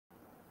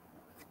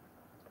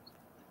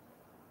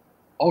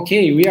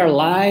Okay, we are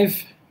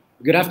live.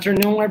 Good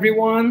afternoon,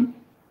 everyone.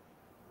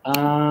 We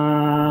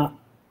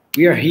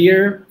are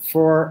here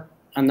for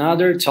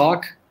another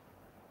talk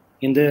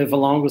in the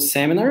Valongo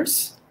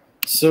seminars.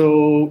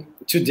 So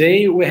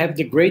today we have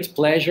the great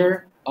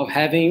pleasure of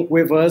having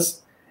with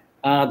us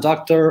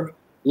Dr.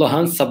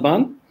 Laurence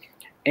Sabin.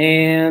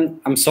 And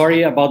I'm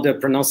sorry about the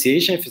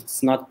pronunciation if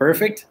it's not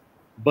perfect,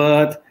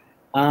 but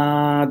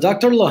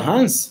Dr.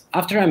 Laurence,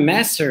 after a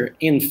master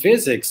in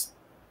physics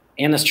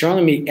and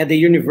astronomy at the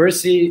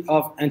University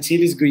of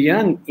Antilles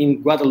Guyane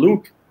in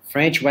Guadeloupe,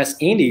 French West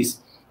Indies,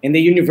 and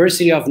the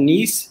University of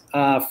Nice,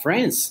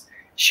 France,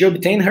 she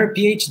obtained her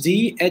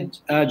PhD at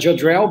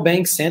Jodrell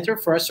Bank Center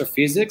for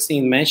Astrophysics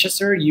in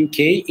Manchester,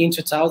 UK in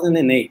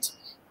 2008.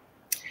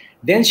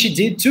 Then she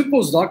did 2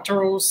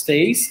 postdoctoral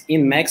stays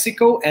in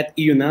Mexico at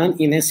UNAM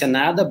in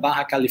Ensenada,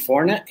 Baja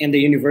California, and the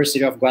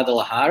University of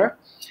Guadalajara.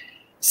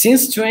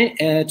 Since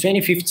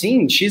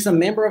 2015, she's a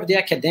member of the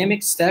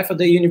academic staff of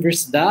the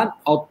Universidad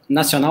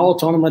Nacional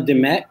Autónoma de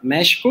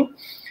México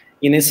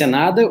in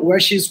Ensenada, where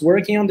she's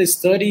working on the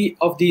study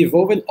of the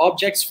evolved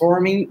objects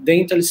forming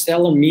the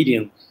interstellar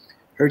medium.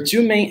 Her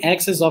 2 main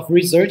axes of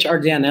research are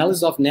the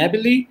analysis of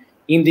nebulae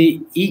in the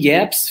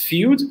E-gaps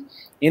field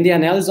and the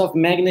analysis of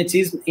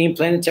magnetism in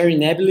planetary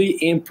nebulae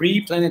and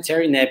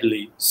pre-planetary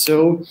nebulae.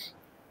 So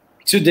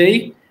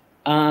today,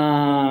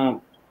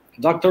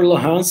 Dr.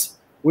 Laurence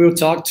will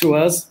talk to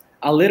us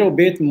a little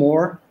bit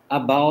more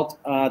about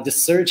the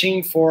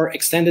searching for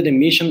extended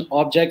emission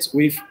objects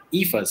with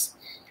IPHAS.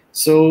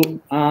 So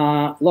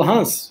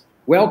Laurence,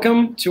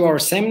 welcome to our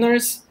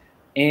seminars,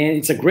 and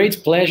it's a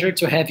great pleasure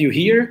to have you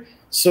here.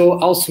 So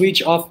I'll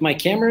switch off my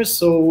camera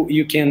so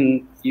you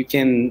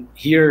can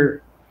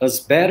hear us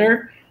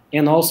better,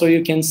 and also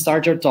you can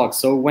start your talk.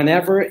 So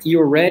whenever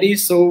you're ready,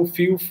 so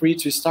feel free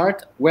to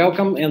start.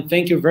 Welcome, and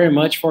thank you very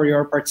much for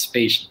your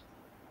participation.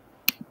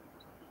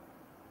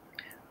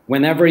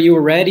 Whenever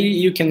you're ready,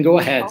 you can go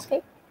ahead.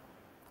 Okay.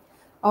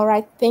 All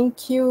right.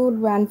 Thank you,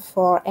 Luan,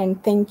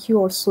 and thank you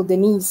also,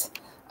 Denise,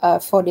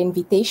 for the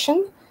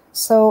invitation.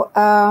 So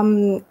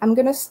I'm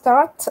going to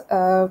start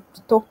to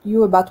talk to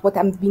you about what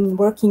I've been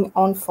working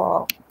on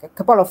for a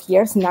couple of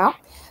years now.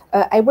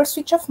 I will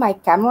switch off my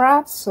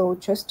camera, so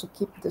just to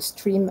keep the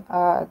stream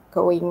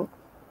going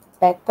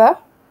better.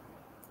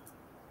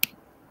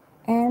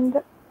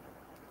 And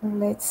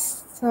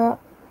let's start.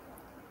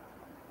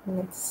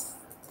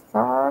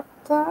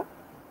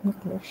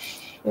 Let me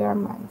share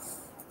my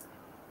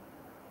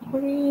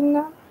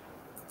screen.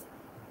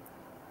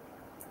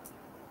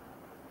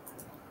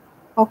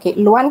 Okay,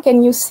 Luan,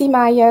 can you see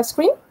my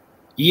screen?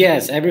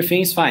 Yes,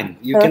 everything's fine.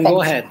 You Perfect. can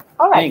go ahead.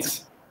 All right.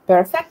 Thanks.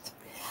 Perfect.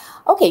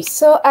 Okay,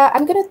 so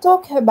I'm going to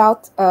talk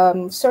about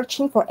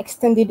searching for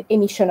extended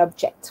emission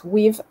objects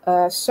with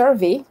a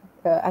survey,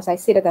 as I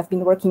said, that I've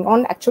been working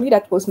on. Actually,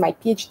 that was my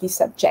PhD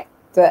subject,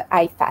 the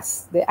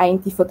IPHAS, the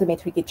INT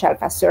Photometric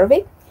H-alpha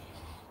survey.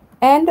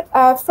 And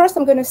first,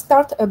 I'm going to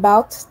start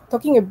about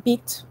talking a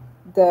bit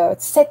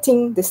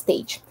setting the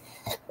stage.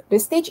 The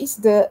stage is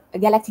the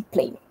galactic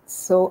plane.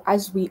 So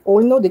as we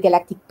all know, the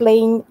galactic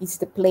plane is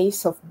the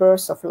place of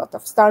birth of a lot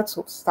of stars.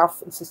 So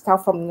it's a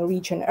star-forming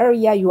region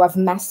area. You have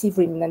massive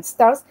remnant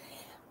stars.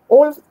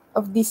 All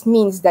of this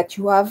means that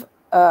you have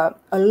a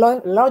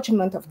large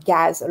amount of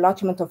gas, a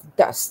large amount of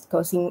dust,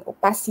 causing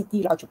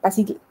opacity, large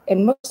opacity,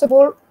 and most of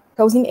all,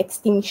 causing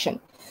extinction.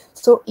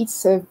 So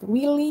it's a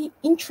really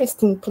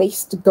interesting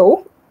place to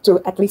go,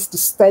 at least to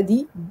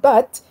study,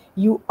 but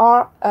you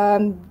are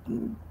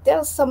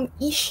there's some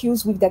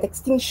issues with that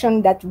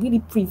extinction that really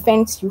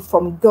prevents you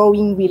from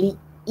going really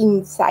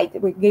inside,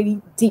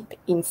 really deep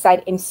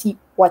inside, and see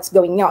what's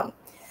going on.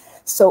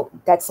 So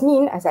that's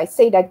mean, as I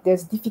say, that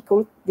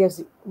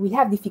we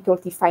have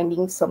difficulty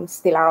finding some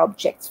stellar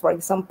objects. For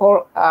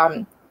example,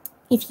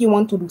 if you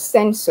want to do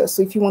sensors,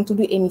 so if you want to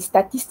do any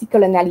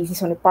statistical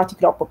analysis on a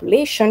particular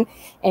population,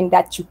 and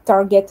that you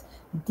target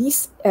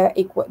this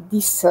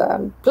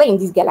plane,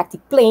 this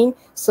galactic plane,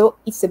 so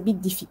it's a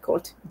bit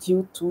difficult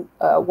due to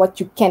what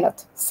you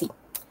cannot see.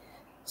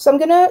 So I'm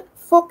going to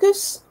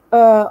focus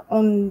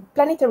on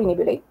planetary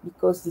nebulae,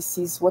 because this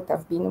is what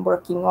I've been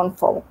working on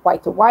for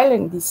quite a while,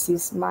 and this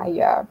is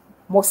my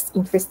most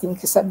interesting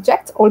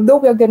subject.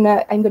 Although I'm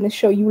gonna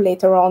show you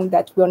later on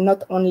that we're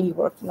not only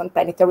working on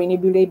planetary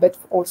nebulae, but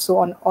also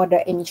on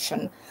other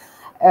emission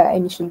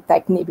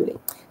type nebulae.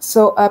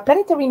 So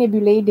planetary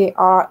nebulae, they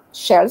are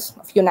shells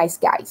of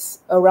ionized gas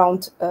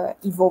around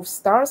evolved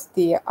stars.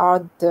 They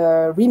are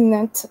the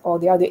remnant, or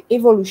they are the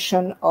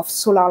evolution of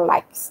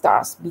solar-like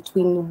stars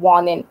between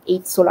 1 and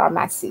 8 solar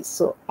masses.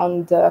 So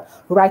on the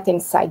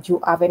right-hand side, you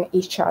have an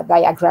HR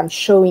diagram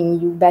showing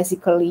you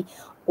basically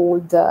all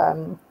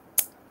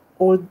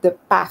the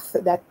path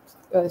that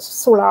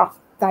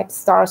solar-type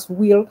stars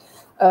will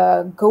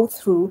go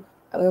through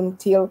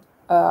until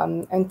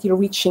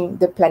reaching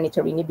the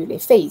planetary nebulae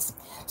phase.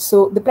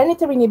 So the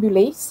planetary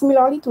nebulae,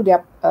 similarly to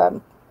their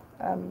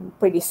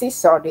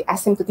predecessor, the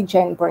asymptotic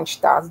giant branch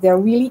stars, they're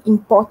really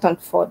important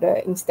for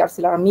the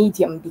interstellar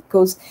medium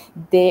because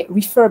they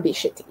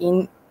refurbish it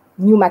in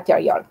new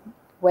material.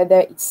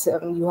 whether it's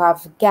you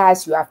have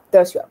gas, you have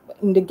dust,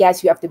 in the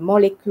gas you have the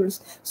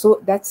molecules.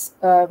 So that's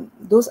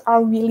those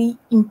are really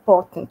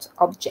important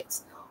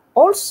objects.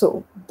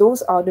 Also,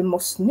 those are the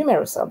most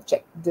numerous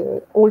objects.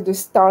 All the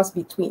stars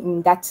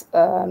in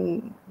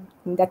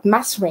that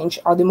mass range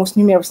are the most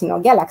numerous in our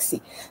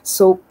galaxy.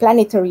 So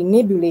planetary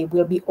nebulae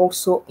will be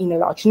also in a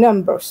large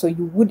number. So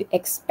you would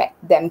expect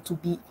them to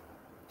be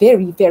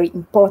very, very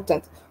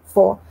important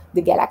for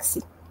the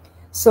galaxy.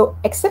 So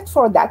except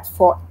for that,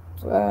 for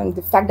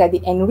the fact that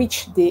they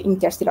enrich the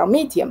interstellar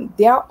medium,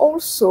 they are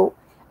also,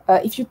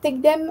 if you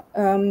take them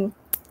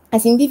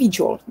as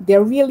individual,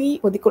 they're really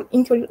what they call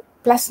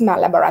plasma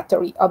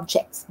laboratory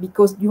objects,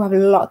 because you have a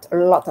lot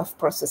of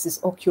processes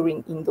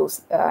occurring in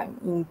those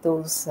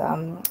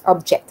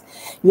objects.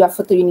 You have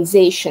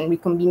photoionization,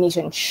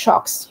 recombination,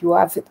 shocks, you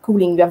have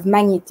cooling, you have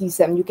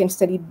magnetism, you can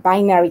study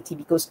binarity,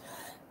 because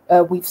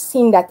we've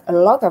seen that a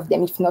lot of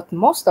them, if not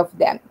most of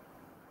them,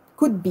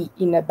 could be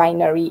in a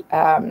binary,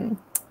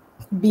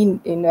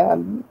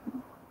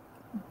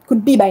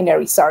 could be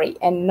binary, sorry,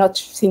 and not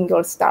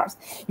single stars.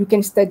 You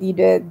can study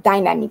the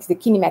dynamics, the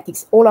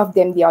kinematics, all of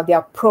them, they are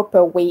their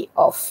proper way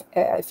of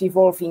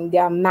evolving,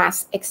 their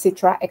mass,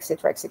 etc.,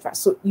 etc., etc.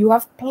 So you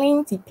have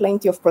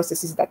plenty of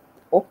processes that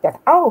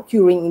are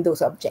occurring in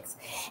those objects.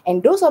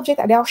 And those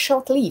objects, they are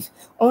short-lived,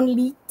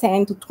 only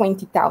 10 to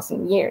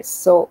 20,000 years.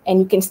 So, and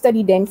you can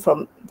study them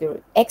from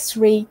the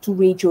X-ray to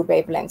radio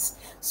wavelengths.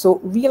 So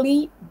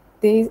really,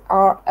 they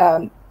are,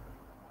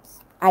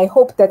 I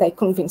hope that I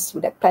convinced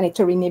you that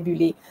planetary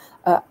nebulae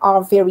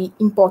are very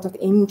important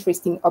and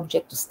interesting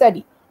object to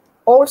study.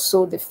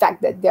 Also, the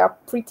fact that they are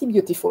pretty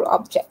beautiful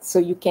objects. So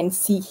you can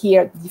see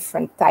here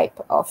different type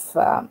of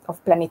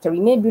planetary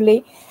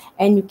nebulae,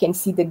 and you can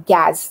see the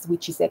gas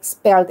which is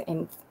expelled.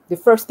 And the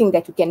first thing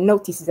that you can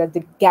notice is that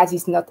the gas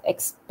is not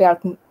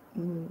expelled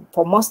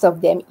for most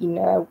of them in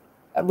a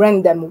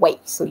random way.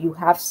 So you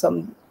have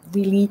some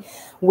really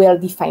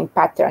well-defined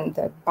pattern,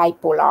 the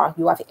bipolar,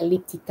 you have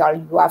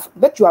elliptical,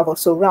 but you have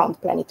also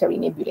round planetary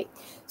nebulae.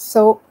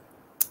 So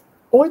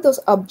all those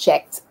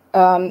objects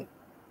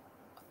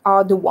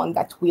are the one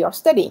that we are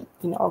studying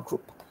in our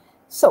group.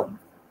 So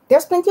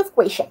there's plenty of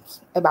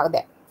questions about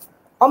them.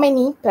 How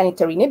many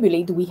planetary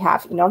nebulae do we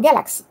have in our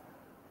galaxy?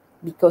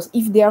 Because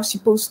if they are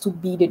supposed to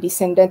be the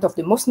descendant of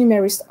the most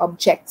numerous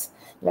objects,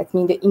 that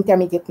means the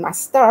intermediate mass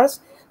stars,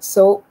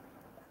 so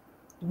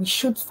we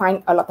should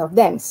find a lot of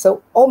them.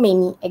 So how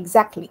many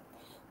exactly?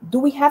 Do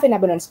we have an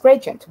abundance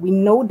gradient? We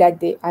know that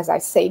they, as I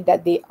said,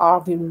 that they are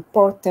very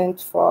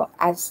important for,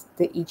 as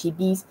the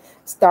AGB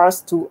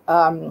stars to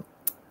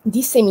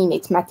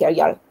disseminate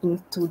material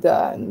into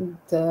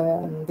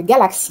the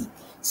galaxy.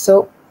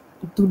 So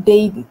do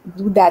they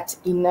do that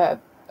in a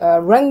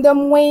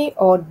random way,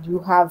 or do you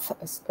have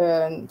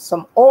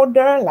some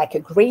order, like a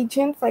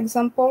gradient, for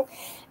example?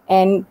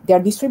 And their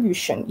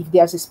distribution, if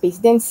there's a space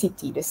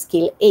density, the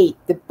scale 8,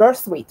 the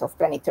birth rate of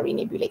planetary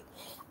nebulae,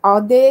 are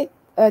they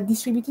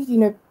distributed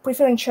in a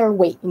preferential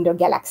way in the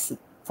galaxy?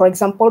 For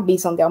example,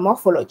 based on their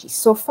morphology.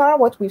 So far,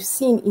 what we've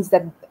seen is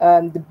that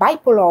the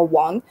bipolar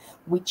one,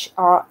 which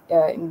are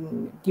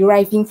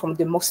deriving from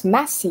the most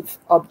massive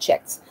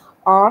objects,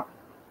 are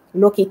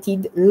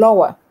located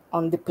lower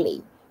on the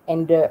plane,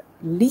 and the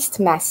least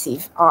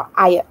massive are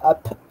higher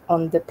up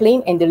on the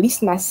plane, and the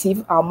least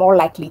massive are more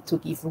likely to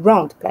give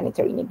round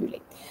planetary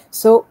nebulae.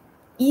 So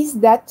is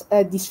that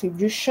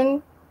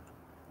distribution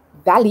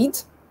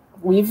valid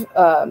with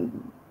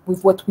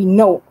what we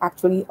know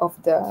actually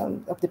of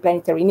the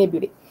planetary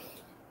nebulae?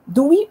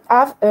 Do we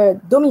have a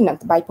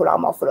dominant bipolar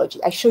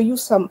morphology? I show you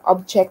some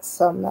objects,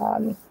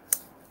 some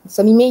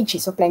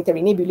images of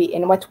planetary nebulae,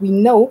 and what we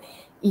know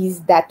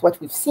is that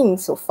what we've seen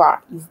so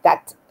far is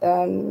that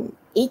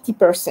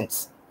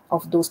 80%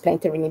 of those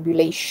planetary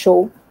nebulae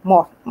show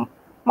more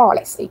or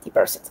less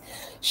 80%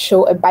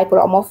 show a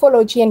bipolar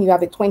morphology, and you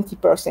have a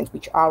 20%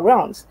 which are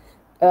rounds.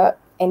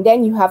 And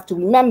then you have to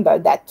remember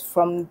that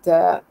from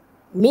the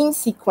main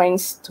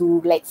sequence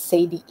to, let's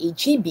say, the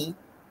AGB,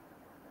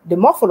 the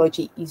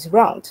morphology is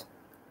round.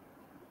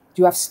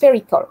 You have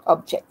spherical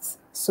objects,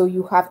 so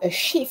you have a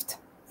shift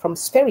from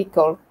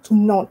spherical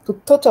to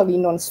totally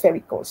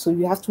non-spherical. So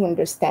you have to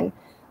understand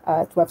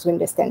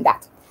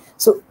that.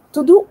 So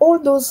to do all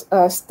those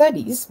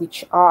studies,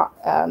 which are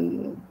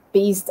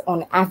based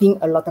on having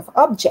a lot of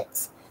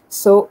objects,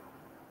 so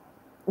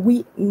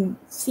we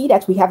see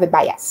that we have a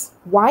bias.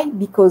 Why?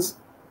 Because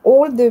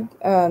all the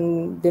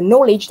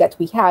knowledge that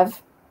we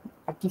have,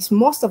 at least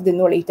most of the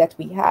knowledge that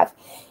we have,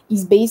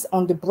 is based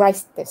on the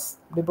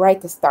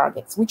brightest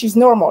targets, which is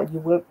normal. You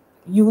will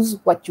use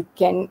what you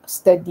can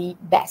study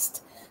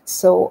best.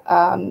 So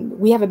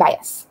we have a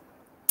bias.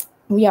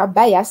 We are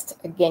biased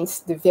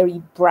against the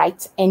very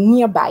bright and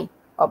nearby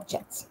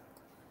objects.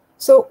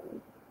 So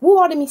who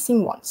are the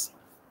missing ones?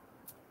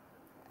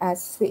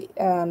 As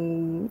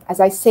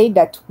I say,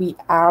 that we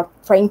are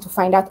trying to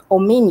find out how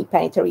many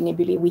planetary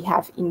nebulae we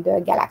have in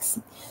the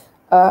galaxy.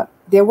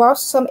 There are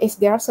some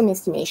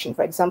estimation.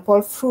 For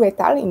example, Fru et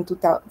al. in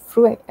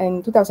 2008,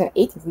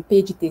 in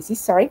PhD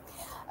thesis, sorry,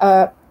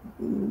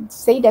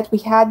 say that we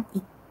had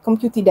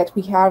computed that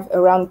we have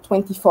around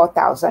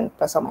 24,000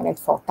 plus or minus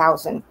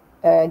 4,000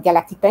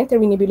 galactic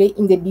planetary nebulae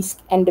in the disk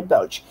and the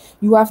bulge.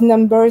 You have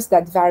numbers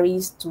that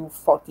varies to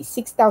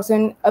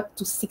 46,000 up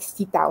to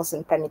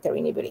 60,000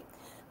 planetary nebulae.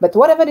 But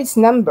whatever this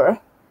number,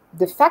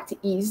 the fact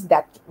is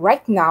that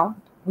right now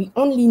we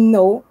only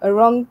know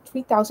around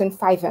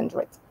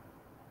 3,500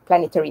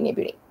 planetary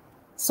nebulae.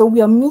 So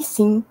we are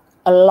missing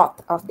a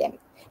lot of them.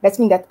 That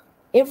means that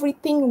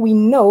everything we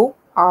know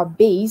are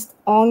based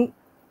on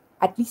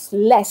at least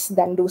less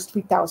than those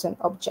 3,000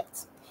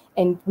 objects.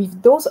 And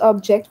with those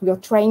objects, we are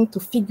trying to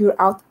figure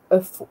out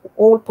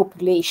all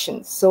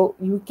populations. So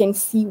you can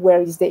see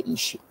where is the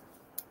issue.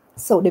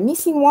 So the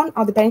missing one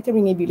are the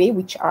planetary nebulae,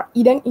 which are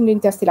hidden in the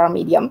interstellar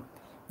medium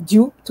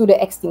due to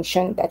the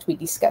extinction that we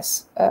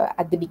discussed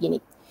at the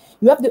beginning.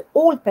 You have the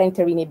old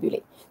planetary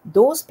nebulae.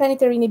 Those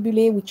planetary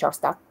nebulae which are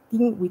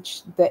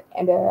which the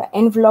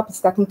envelope is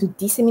starting to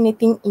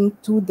disseminating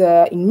into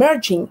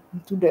emerging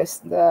into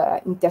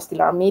the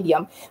interstellar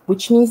medium,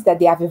 which means that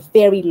they have a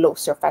very low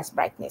surface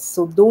brightness.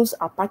 So those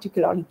are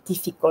particularly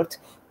difficult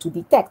to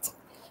detect.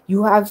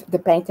 You have the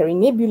planetary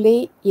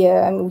nebulae,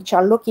 which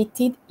are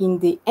located in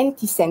the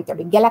anticenter,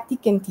 the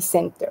galactic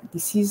anticenter.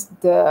 This is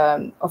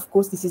of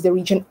course, this is the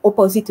region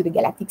opposite to the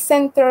galactic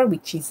center,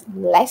 which is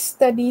less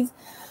studied.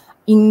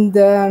 In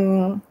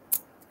the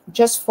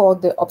just for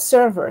the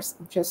observers,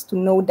 just to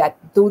know that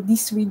though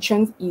this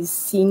region is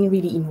seen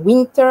really in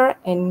winter,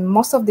 and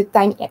most of the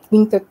time at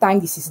winter time,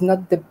 this is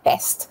not the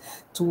best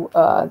to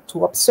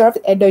observe.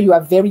 Either you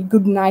have very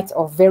good night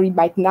or very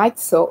bad night,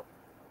 so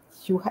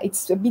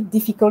it's a bit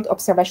difficult,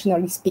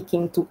 observationally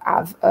speaking, to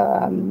have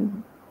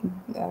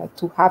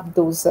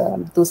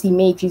those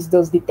images,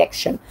 those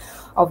detection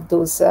of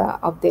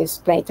these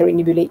planetary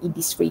nebulae in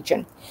this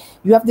region.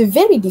 You have the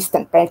very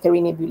distant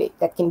planetary nebulae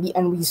that can be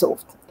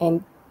unresolved,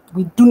 and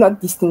we do not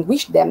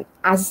distinguish them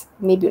as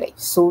nebulae,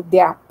 so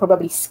they are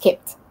probably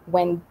skipped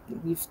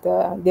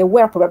they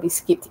were probably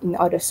skipped in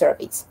other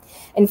surveys.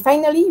 And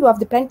finally, you have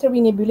the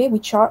planetary nebulae,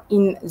 which are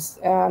in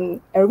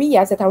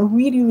areas that are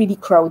really, really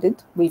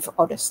crowded with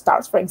other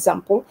stars, for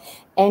example,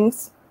 and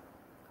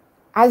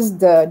as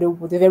the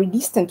very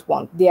distant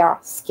one, they are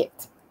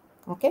skipped.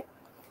 Okay,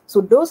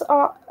 so those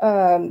are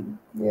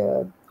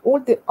all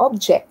the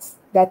objects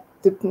that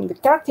the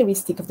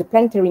characteristic of the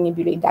planetary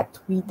nebulae that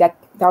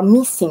are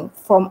missing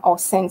from our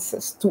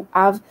sensors to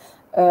have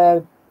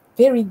a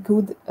very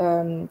good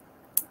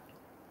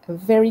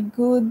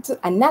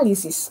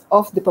analysis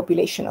of the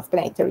population of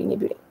planetary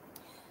nebulae.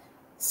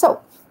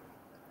 So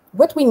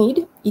what we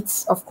need,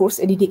 it's of course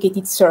a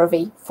dedicated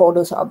survey for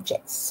those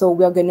objects. So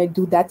we're going to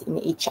do that in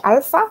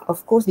H-alpha,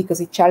 of course, because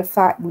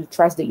H-alpha will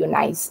trace the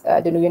ionized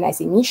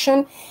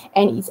emission,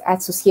 and it's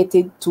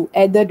associated to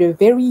either the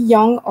very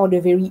young or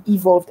the very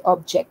evolved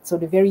object. So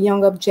the very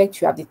young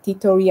object, you have the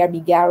Tittori,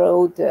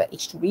 Abigaro, the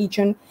H2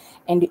 region,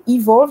 and the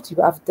evolved,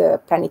 you have the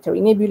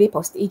planetary nebulae,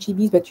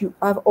 post-AGBs, but you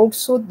have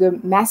also the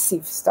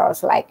massive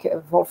stars like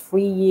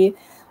Wolf-Rayet,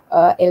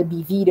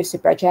 LBV, the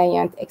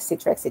supergiant,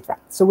 etc., etc.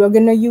 So we're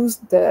going to use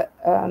the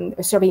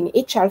survey in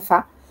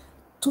H-alpha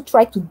to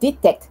try to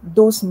detect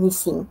those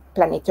missing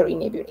planetary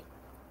nebulae.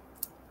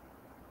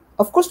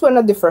 Of course, we're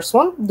not the first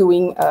one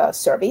doing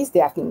surveys.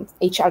 There have been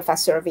H-alpha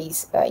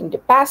surveys in the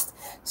past.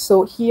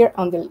 So here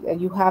on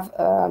you have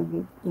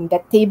in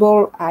that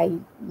table, I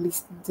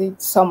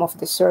listed some of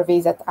the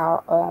surveys that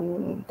are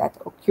that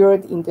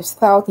occurred in the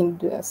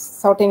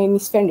southern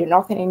hemisphere, in the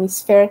northern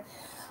hemisphere.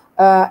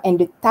 And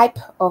the type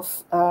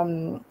of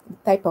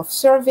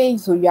survey.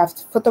 So you have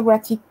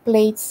photographic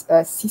plates,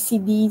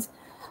 CCDs,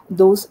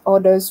 those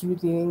others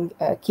using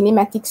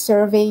kinematic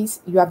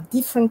surveys. You have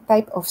different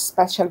type of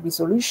spatial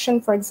resolution.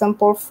 For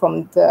example,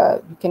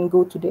 you can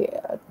go to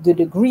the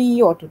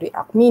degree or to the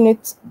arc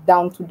minute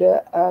down to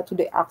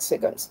the arc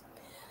seconds.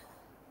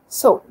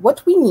 So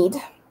what we need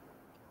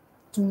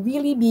to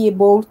really be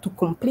able to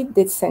complete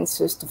the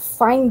sensors, to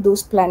find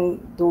those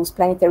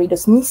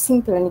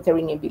missing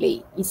planetary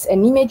nebulae, is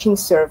an imaging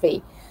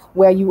survey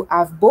where you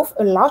have both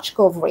a large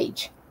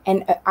coverage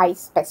and a high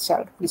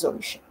spatial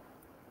resolution.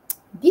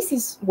 This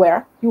is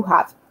where you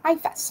have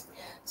IPHAS.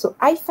 So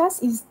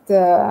IPHAS is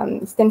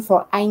stands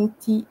for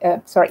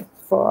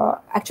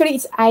actually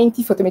it's INT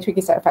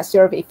Photometric Surface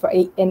Survey,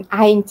 and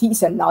INT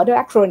is another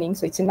acronym,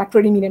 so it's an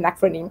acronym in an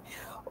acronym.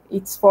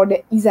 It's for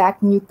the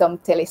Isaac Newton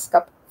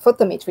Telescope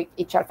Photometric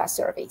H-alpha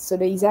survey. So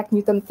the Isaac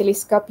Newton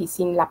Telescope is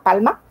in La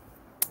Palma,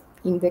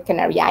 in the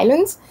Canary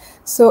Islands.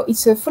 So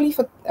it's a fully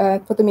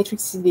photometric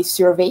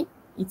survey.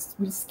 It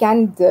will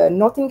scan the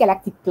northern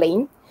galactic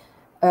plane,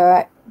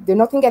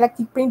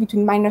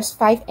 between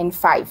 -5 and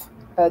 5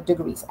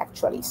 degrees,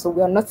 actually. So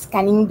we are not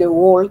scanning the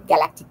whole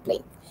galactic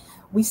plane.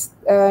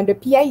 The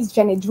PI is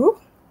Janet Drew,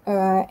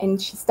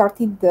 and she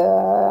started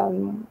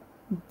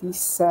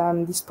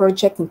this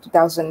project in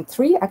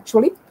 2003,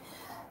 actually.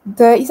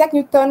 The Isaac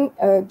Newton,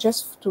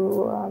 just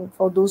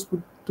for those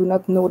who do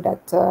not know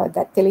that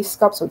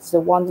telescope, so it's the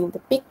one in the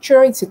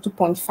picture. It's a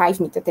 2.5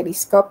 meter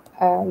telescope.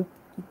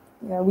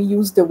 We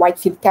use the wide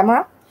field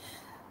camera,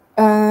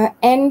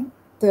 and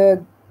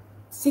the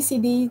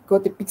CCD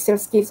got the pixel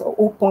scales of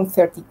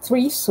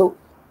 0.33. So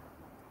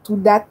to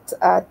that,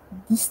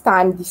 this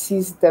time, this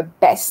is the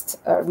best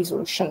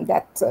resolution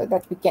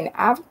that we can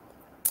have.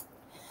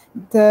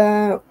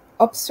 The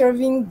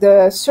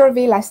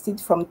survey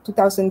lasted from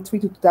 2003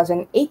 to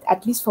 2008,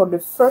 at least for the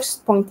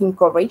first pointing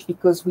coverage,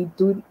 because we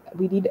did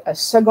a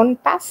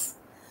second pass,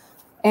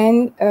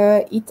 and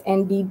it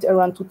ended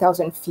around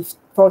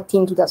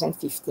 2014,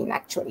 2015,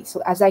 actually.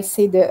 So as I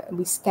said,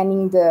 we're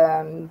scanning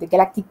the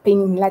galactic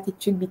plane in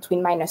latitude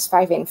between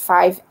 -5 and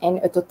 5,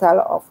 and a total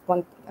of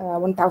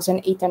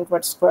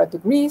 1,800 square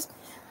degrees.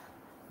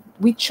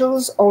 We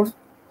chose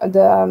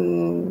the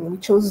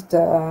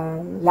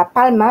La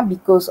Palma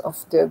because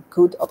of the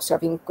good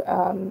observing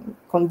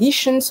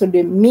conditions. So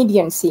the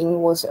median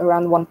seeing was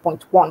around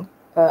 1.1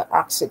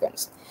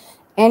 arcseconds.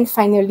 And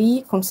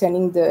finally,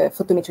 concerning the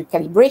photometric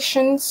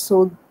calibration,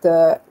 so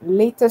the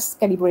latest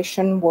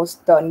calibration was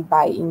done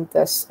in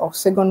the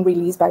second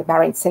release by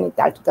Laurence et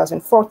al.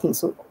 2014.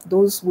 So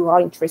those who are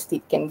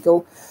interested can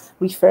go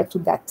refer to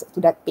that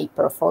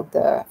paper for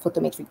the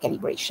photometric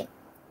calibration.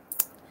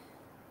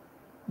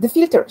 The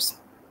filters.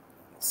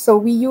 So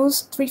we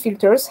use 3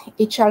 filters: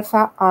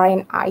 H-alpha, R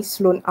and I,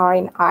 Sloan R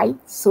and I.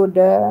 So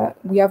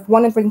we have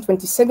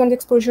 120-second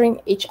exposure in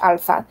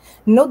H-alpha.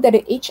 Note that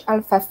the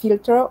H-alpha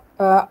filter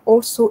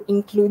also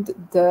include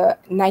the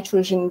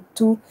nitrogen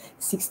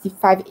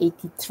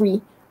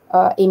 26583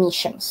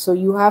 emission. So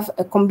you have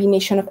a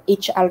combination of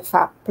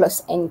H-alpha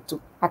plus N2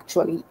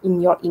 actually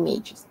in your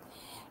images.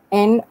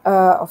 And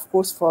of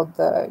course,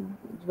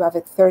 you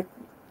have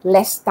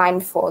less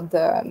time for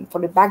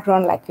the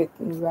background, like you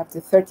have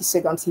the 30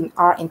 seconds in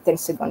R and 10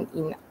 seconds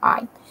in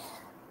I.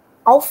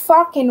 How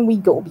far can we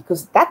go?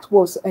 Because that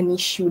was an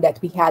issue that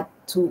we had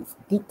to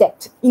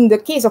detect in the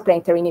case of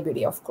planetary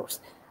nebulae, of course.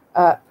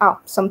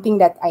 Something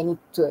that I need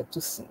to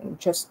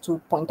just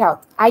to point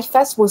out.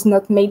 IPHAS was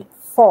not made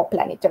for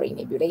planetary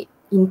nebulae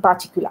in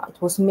particular.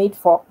 It was made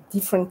for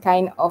different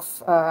kind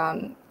of,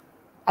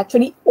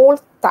 actually all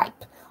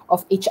type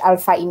of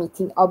H-alpha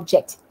emitting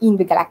objects in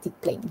the galactic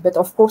plane. But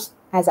of course,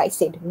 as I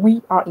said,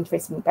 we are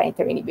interested in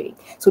planetary nebulae.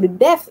 So the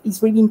depth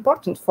is really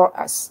important for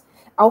us.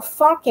 How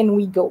far can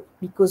we go?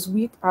 Because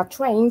we are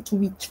trying to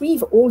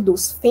retrieve all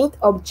those faint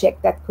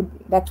objects that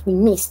we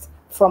missed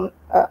from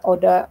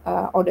other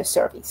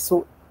surveys.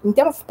 So in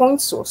terms of point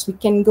source, we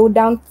can go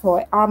down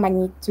for R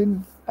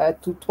magnitude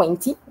to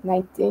 20,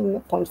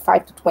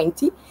 19.5 to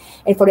 20.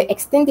 And for the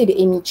extended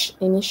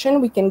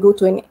emission, we can go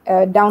to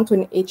down to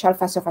an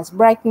H-alpha surface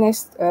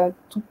brightness,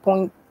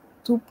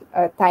 2.2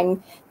 times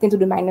 10 to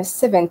the minus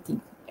 70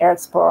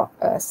 Hertz per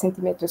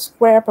centimeter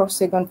square per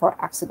second per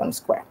arcseconds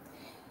square.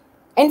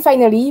 And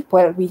finally,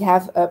 well, we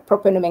have a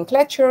proper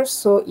nomenclature.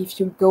 So if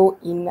you go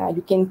in,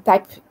 you can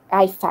type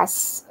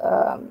IPHAS,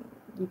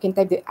 you can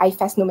type the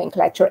IPHAS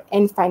nomenclature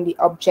and find the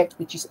object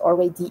which is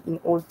already in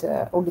all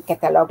the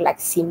catalog, like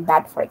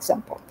Sinbad, for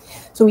example.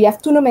 So we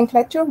have 2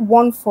 nomenclature,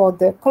 one for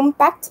the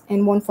compact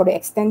and one for the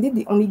extended.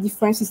 The only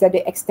difference is that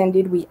the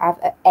extended, we have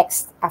an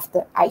X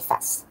after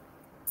IPHAS.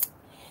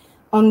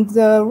 On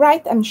the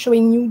right, I'm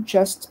showing you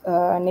just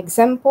an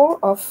example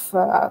of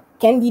a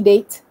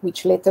candidate,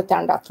 which later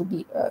turned out to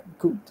be a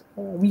good,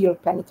 real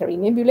planetary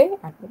nebulae,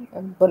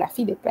 a bona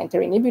fide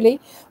planetary nebulae,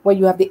 where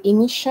you have the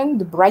emission,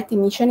 the bright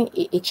emission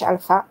in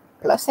H-alpha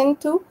plus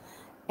N2,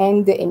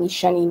 and the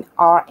emission in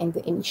R and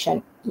the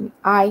emission in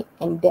I.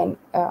 And then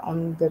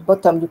on the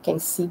bottom, you can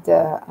see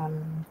the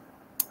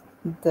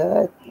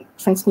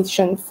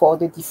transmission for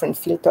the different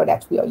filter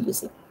that we are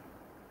using.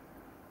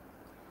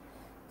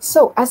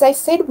 So, as I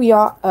said, we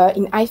are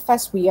in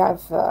IPHAS. We are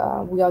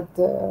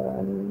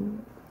the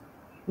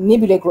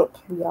nebulae group.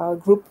 We are a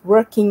group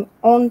working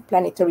on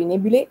planetary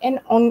nebulae and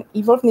on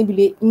evolved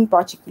nebulae in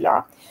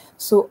particular.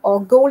 So, our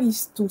goal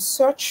is to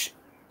search,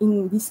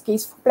 in this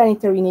case, for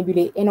planetary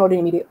nebulae and other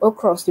nebulae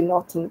across the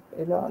northern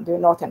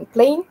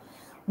plane.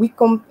 We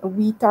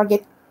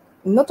target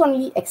not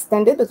only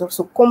extended but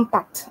also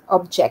compact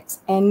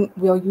objects, and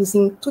we are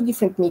using 2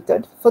 different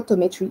methods: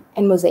 photometry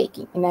and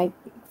mosaicing. And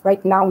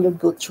right now, we'll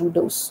go through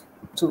those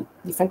 2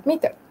 different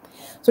methods.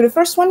 So the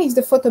first one is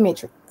the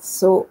photometric.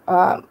 So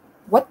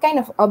what kind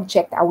of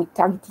object are we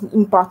targeting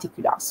in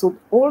particular? So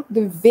all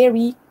the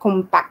very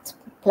compact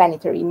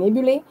planetary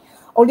nebulae,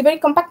 or the very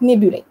compact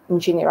nebulae in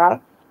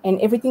general,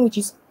 and everything which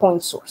is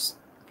point source.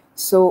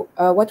 So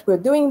what we're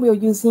doing, we're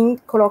using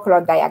color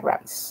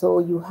diagrams. So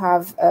you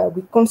have,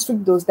 we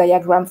construct those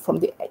diagrams from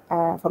the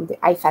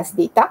IPHAS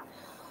data.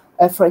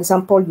 For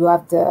example, you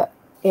have the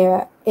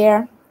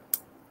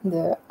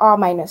the R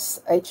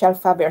minus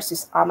H-alpha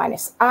versus R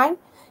minus I,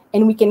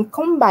 and we can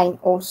combine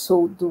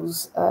also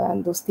those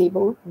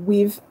tables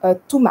with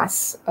two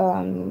mass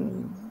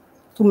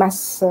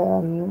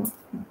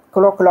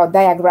color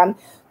diagram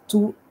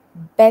to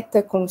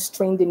better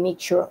constrain the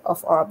nature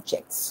of our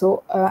objects.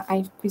 So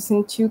I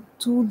present you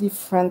two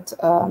different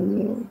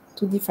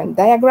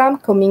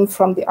diagrams coming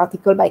from the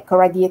article by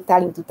Corradi et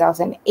al. In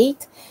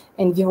 2008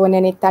 and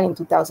Vironen et al. In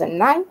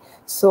 2009.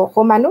 So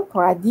Romano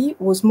Corradi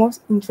was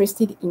most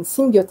interested in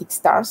symbiotic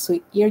stars. So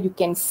here you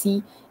can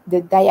see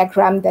the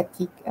diagram that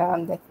he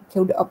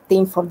could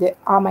obtain from the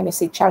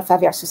R-H alpha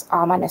versus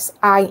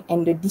R-I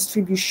and the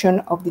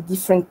distribution of the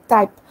different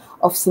type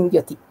of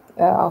symbiotic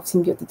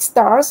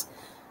stars.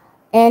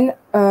 And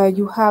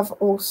you have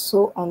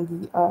also on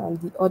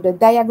the other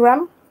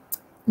diagram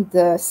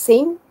the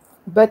same,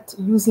 but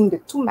using the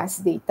two mass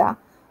data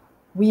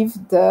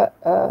with the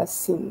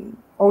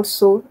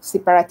also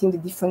separating the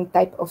different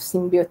type of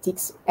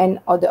symbiotics and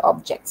other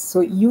objects.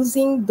 So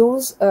using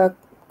those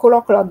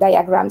color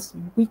diagrams,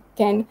 we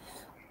can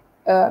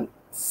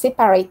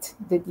separate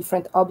the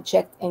different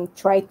objects and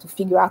try to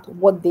figure out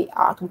what they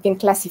are. We can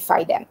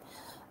classify them.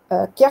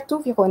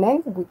 Kertu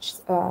Vironen, which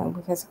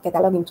has a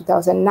catalog in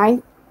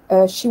 2009,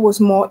 she was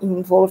more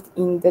involved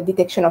in the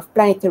detection of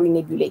planetary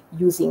nebulae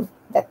using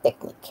that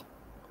technique.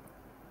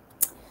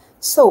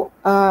 So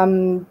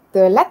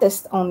the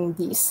latest on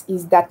this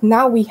is that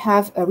now we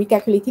have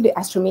recalculated the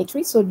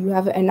astrometry. So you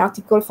have an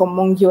article from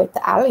Mongyo et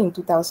al. In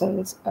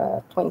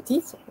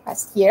 2020, so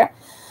last year,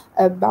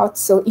 about,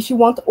 so if you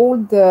want all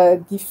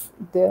the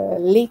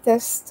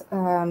latest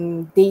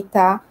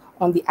data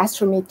on the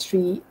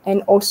astrometry,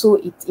 and also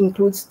it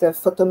includes the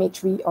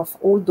photometry of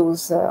all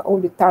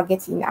the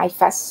targets in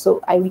IPHAS.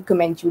 So I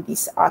recommend you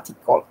this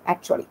article,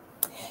 actually.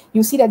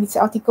 You see that this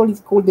article is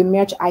called the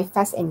Merge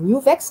IPHAS and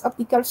UVEX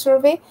Optical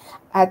Survey.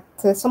 At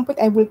some point,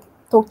 I will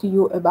talk to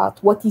you about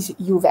what is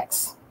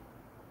UVEX.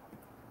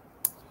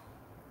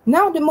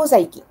 Now the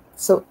mosaicing.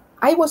 So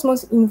I was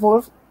most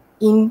involved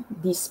in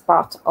this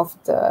part of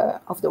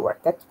the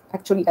work. That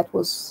actually that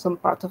was some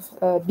part of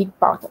a big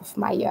part of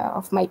my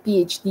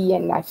PhD,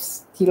 and I'm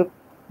still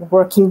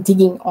working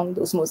digging on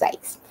those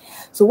mosaics.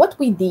 So what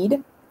we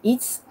did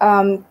is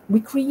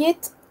we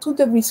create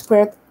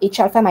 2w² H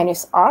alpha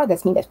minus R.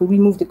 That means that we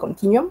remove the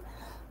continuum.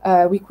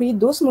 We create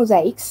those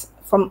mosaics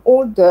from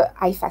all the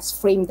IPHAS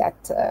frame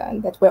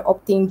that were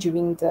obtained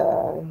during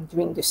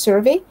the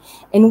survey,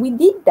 and we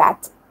did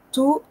that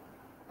to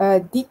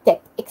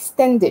detect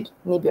extended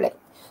nebulae.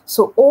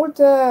 So all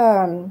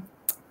the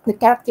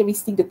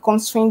characteristic, the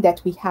constraint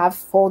that we have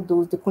for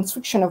the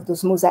construction of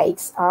those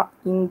mosaics are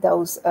in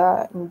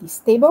this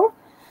table.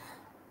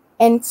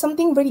 And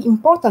something very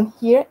important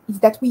here is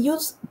that we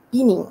use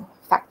binning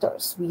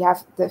factors. We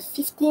have the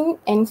 15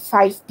 and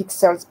 5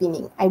 pixels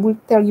binning. I will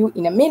tell you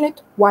in a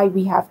minute why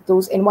we have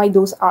those and why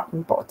those are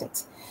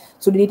important.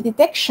 So the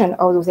detection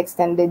of those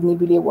extended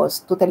nebulae was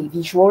totally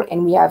visual,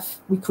 and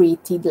we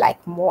created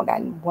like more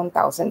than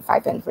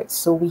 1,500.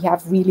 So we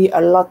have really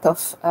a lot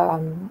of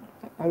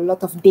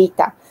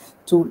data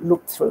to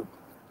look through.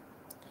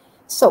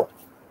 So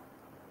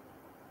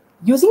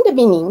using the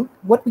binning,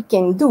 what we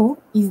can do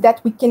is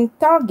that we can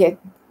target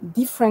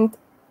different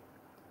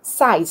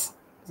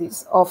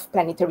sizes of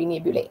planetary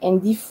nebulae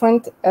and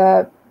different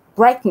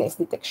brightness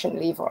detection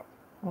level.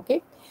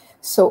 Okay.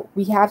 So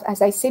we have, as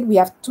I said, we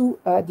have two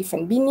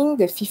different binning,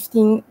 the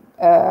 15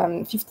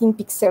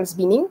 pixels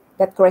binning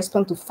that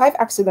correspond to 5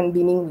 arcsegon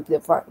binning with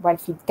the wide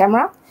field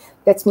camera.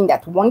 That means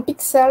that 1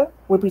 pixel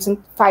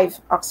represents 5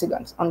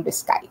 arcsegons on the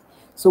sky.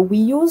 So we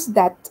use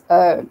that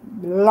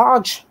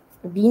large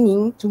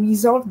binning to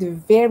resolve the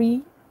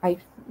very, I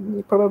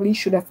probably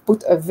should have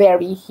put a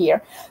very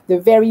here, the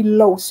very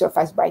low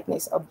surface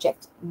brightness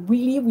object.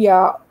 Really, we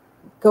are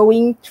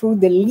going through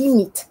the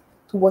limit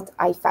to what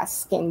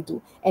IPHAS can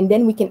do. And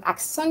then we can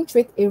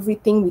accentuate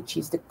everything, which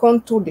is the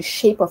contour, the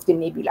shape of the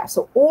nebula.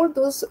 So all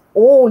those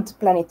old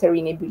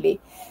planetary nebulae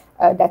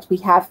that we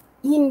have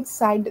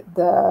inside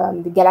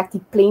the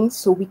galactic plane,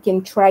 so we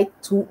can try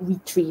to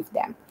retrieve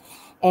them.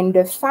 And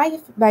the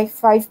 5 by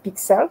 5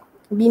 pixel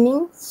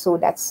binning, so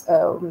that's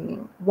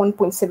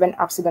 1.7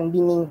 arcsegon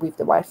binning with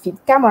the wide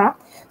field camera.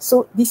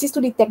 So this is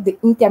to detect the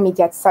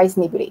intermediate size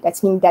nebulae.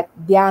 That means that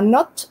they are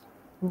not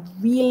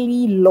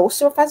really low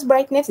surface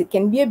brightness. It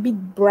can be a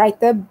bit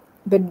brighter,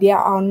 but they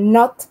are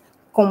not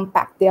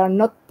compact. They are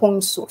not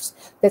point source.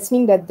 That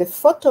means that the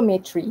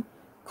photometry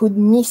could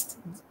miss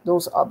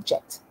those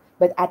objects,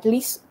 but at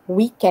least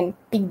we can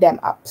pick them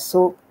up.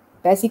 So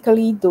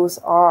basically, those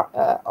are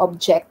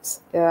objects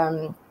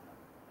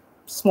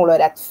smaller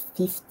than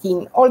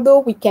 15, although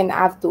we can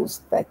have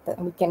those that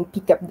we can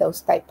pick up those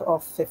type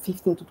of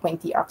 15 to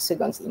 20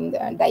 arcsegons in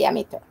the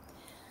diameter.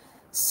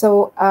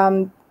 So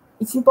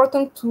it's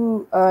important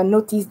to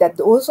notice that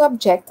those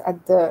objects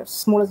at the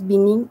smallest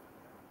binning,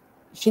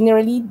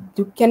 generally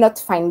you cannot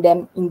find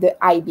them in the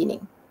high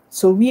binning.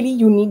 So really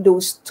you need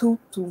those two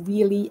to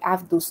really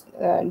have those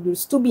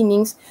two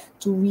binnings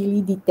to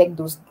really detect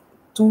those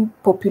two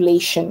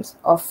populations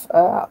of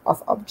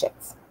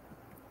objects.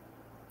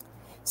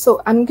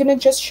 So I'm gonna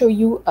just show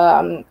you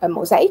a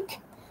mosaic.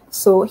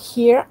 So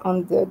here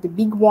on the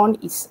big one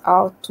is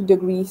our 2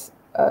 degrees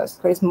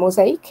square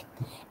mosaic,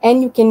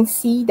 and you can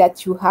see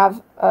that you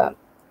have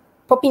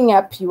popping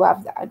up, you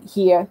have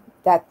here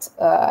that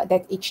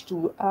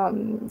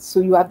H2. So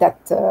you have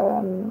that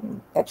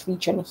that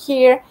region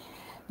here.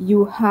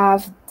 You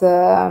have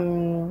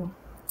the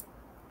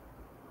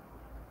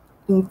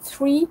in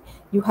 3,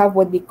 you have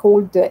what they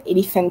call the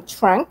elephant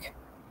trunk,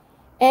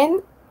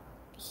 and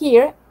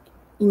here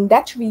in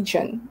that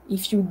region,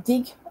 if you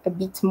dig a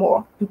bit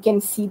more, you can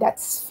see that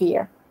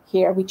sphere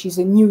here, which is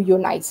a new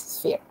ionized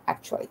sphere,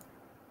 actually.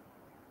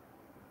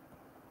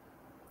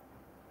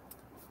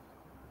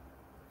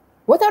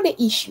 What are the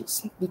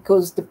issues?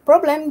 Because the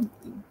problem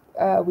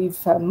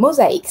with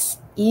mosaics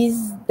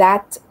is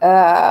that,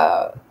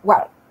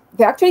 well,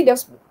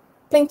 there's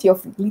plenty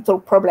of little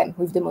problem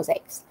with the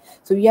mosaics.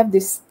 So you have the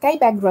sky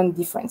background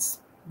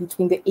difference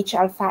between the H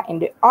alpha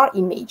and the R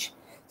image.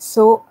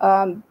 So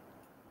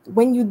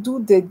when you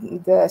do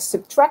the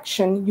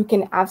subtraction, you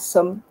can have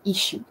some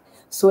issue.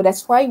 So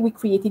that's why we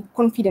created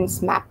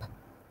confidence map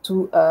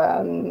to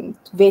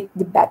vet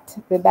the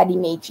bad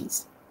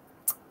images.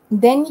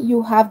 Then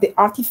you have the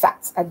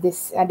artifacts at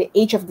the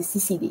age of the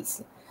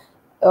CCDs,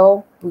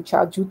 which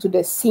are due to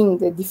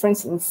the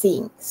difference in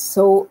seeing.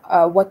 So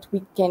what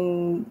we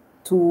can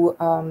to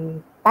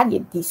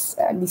palliate this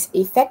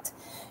effect,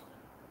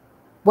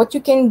 what you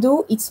can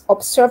do is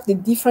observe the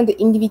different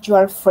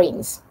individual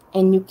frames,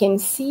 and you can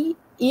see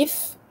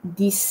if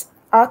this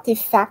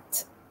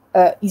artifact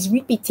is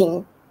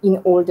repeating in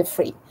all the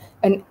frames.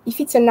 And if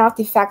it's an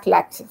artifact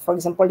like, for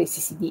example, the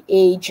CCD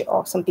age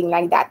or something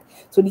like that,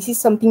 so this is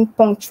something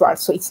punctual.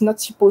 So it's not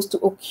supposed to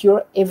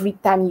occur every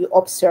time you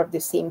observe the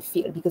same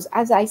field, because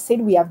as I said,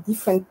 we have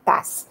different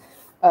paths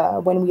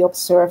when we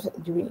observe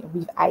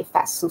with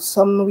IPHAS. So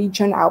some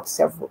region I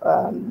observe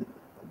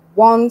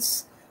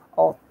once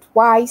or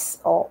twice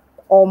or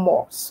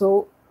more.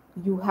 So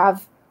you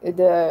have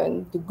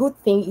the good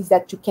thing is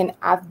that you can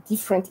have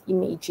different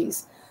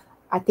images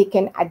are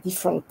taken at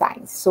different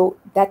times. So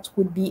that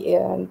would be,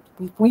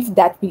 with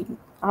that, we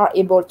are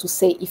able to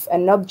say if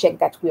an object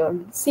that we are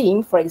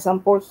seeing, for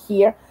example,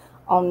 here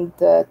on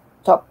the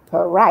top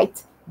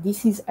right,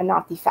 this is an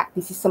artifact.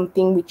 This is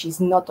something which is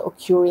not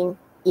occurring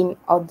in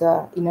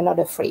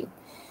another frame.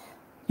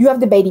 You have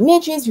the bad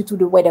images due to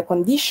the weather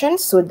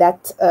conditions, so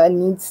that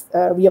needs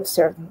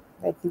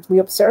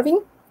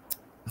reobserving.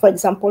 For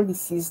example,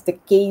 this is the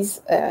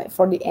case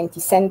for the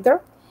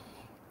anti-center.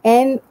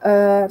 And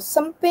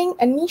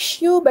an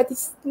issue, but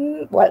it's,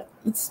 well,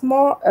 it's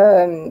more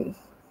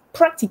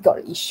practical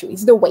issue,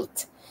 is the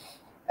weight.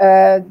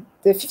 The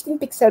 15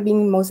 pixel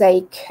binning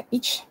mosaic,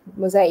 each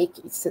mosaic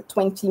is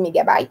 20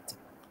 megabyte,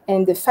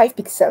 and the 5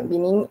 pixel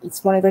binning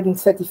is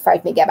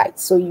 135 megabytes.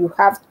 So you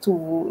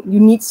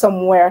need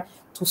somewhere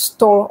to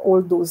store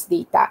all those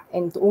data,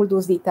 and all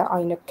those data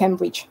are in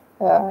Cambridge,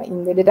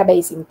 in the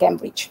database in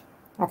Cambridge,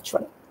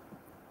 actually.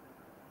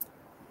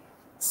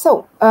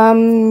 So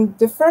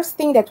the first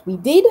thing that we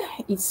did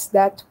is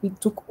that we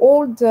took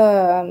all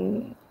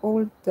the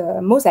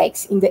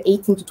mosaics in the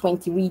 18 to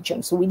 20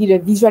 region. So we did a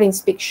visual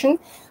inspection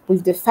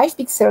with the 5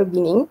 pixel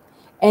binning,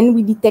 and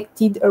we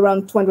detected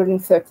around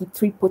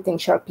 233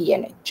 potential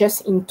PN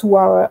just in 2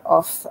 hours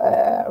of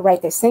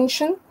right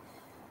ascension.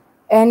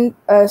 And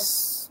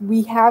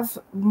we have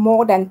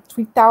more than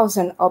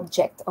 3,000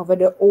 objects over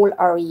the whole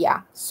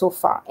area so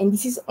far. And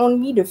this is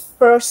only the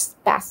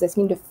first pass, that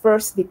means the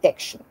first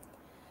detection.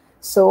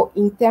 So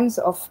in terms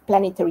of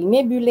planetary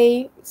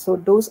nebulae, so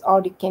those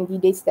are the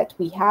candidates that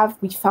we have.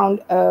 We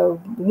found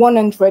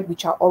 100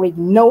 which are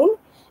already known,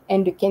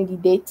 and the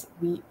candidates,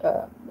 we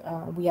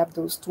have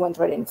those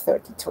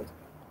 233.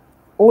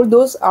 All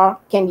those are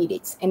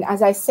candidates. And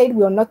as I said,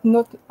 we are not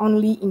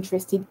only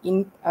interested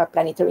in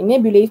planetary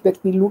nebulae, but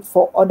we look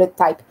for other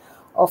type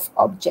of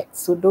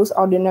objects. So those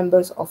are the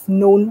numbers of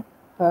known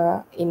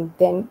and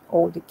then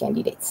all the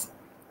candidates.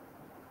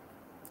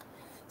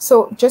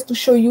 So just to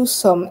show you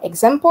some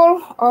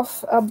example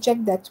of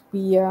object that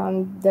we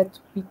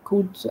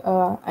could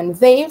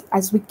unveil,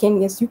 as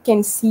you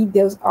can see,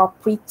 those are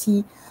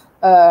pretty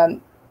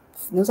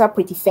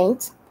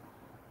faint,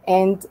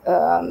 and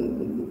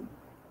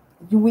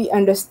we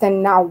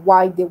understand now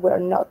why they were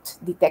not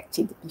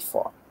detected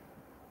before.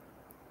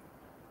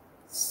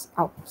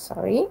 Oh,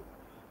 sorry.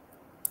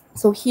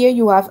 So here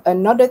you have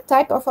another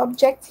type of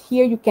object.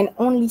 Here you can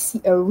only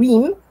see a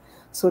rim.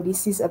 So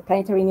this is a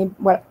planetary nebula.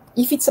 Well,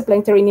 if it's a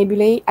planetary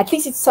nebulae, at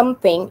least it's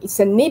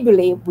a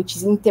nebulae which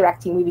is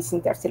interacting with its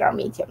interstellar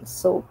medium.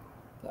 So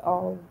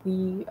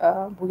we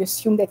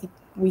assume that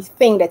we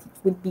think that it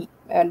would be,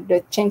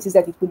 the chances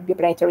that it would be a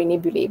planetary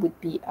nebulae would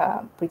be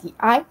pretty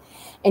high.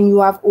 And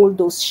you have all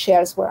those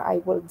shells where I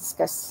will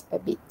discuss a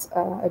bit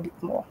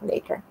more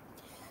later.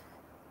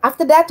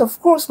 After that, of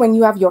course, when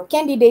you have your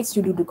candidates,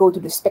 you go to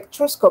the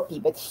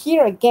spectroscopy. But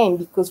here again,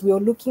 because we are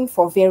looking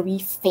for very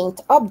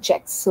faint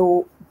objects,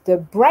 so the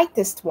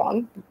brightest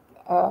one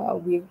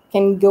you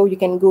can go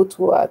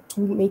to a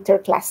 2-meter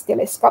class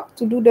telescope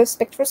to do the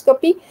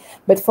spectroscopy,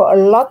 but for a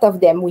lot of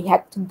them, we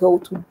had to go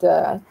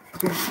to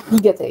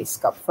bigger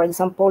telescope. For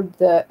example,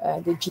 the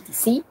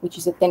GTC, which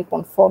is a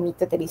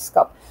 10.4-meter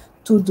telescope,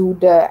 to do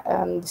the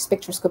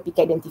spectroscopic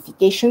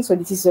identification. So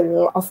this is,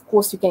 of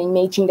course, you can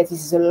imagine that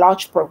this is a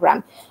large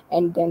program,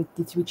 and then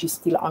which is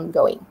still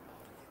ongoing.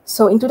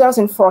 So in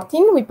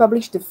 2014, we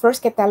published the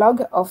first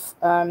catalog of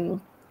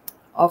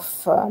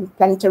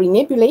planetary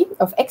nebulae,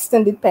 of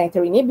extended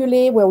planetary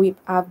nebulae, where we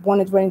have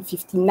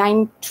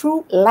 159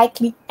 true,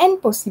 likely,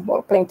 and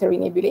possible planetary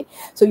nebulae.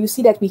 So you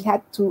see that we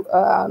had to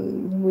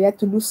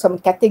do some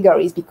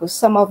categories because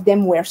some of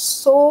them were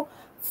so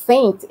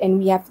faint, and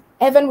we have,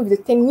 even with the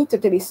 10-meter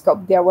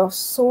telescope, there were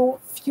so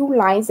few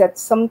lines that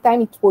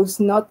sometimes it was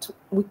not,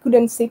 we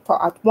couldn't say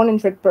for at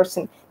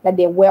 100% that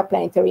they were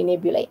planetary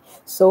nebulae.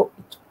 So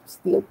it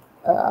still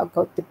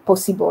got the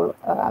possible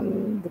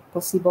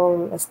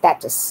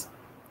status.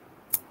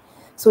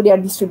 So their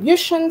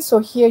distribution. So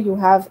here you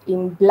have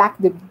in black,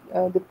 the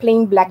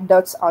plain black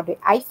dots are the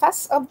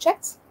IPHAS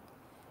objects,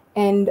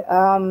 and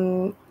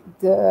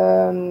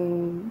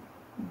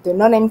the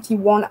non-empty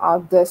one are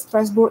the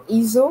Strasbourg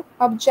ISO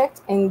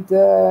object, and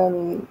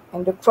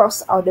the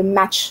cross are the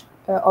match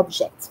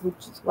objects,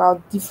 which are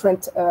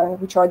different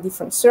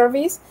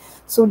surveys.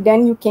 So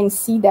then you can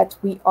see that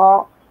we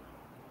are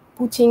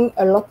putting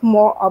a lot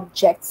more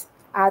objects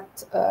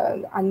at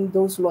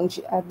those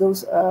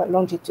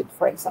longitude,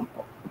 for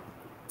example.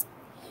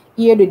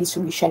 Here, the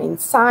distribution in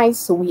size.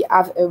 So we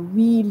have a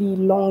really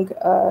long,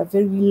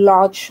 very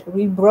large,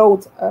 really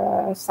broad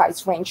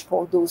size range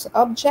for those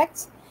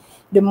objects.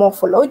 The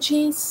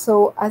morphology.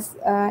 So as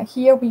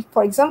here,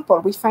 for example,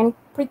 we find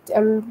quite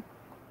a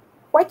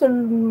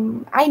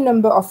high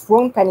number of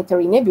round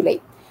planetary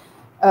nebulae,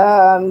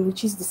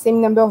 which is the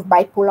same number of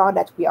bipolar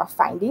that we are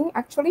finding,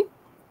 actually.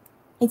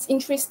 It's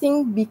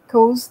interesting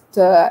because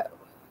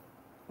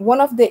one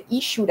of the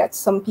issues that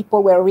some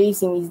people were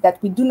raising is that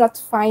we do not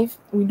find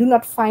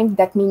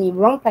that many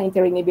round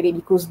planetary nebulae,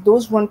 because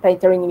those round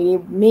planetary nebulae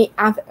may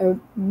have a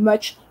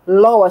much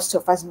lower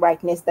surface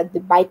brightness than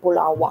the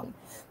bipolar one.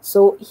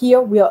 So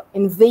here we are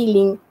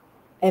unveiling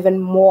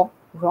even more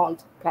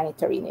round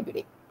planetary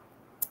nebulae.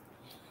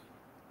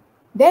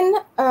 Then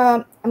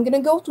I'm going to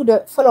go to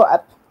the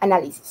follow-up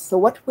analysis. So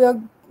what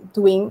we're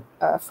doing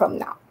from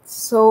now.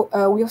 So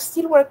we are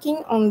still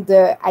working on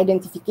the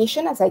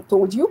identification, as I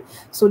told you.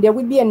 So there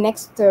will be a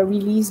next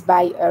release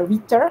by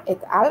Ritter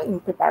et al. In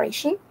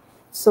preparation.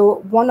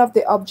 So one of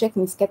the objects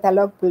in this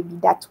catalog will be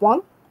that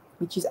one,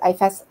 which is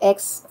IPHAS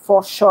X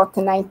for short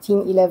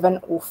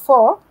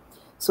 1911-04.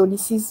 So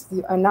this is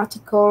an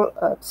article,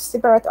 a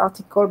separate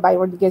article by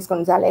Rodriguez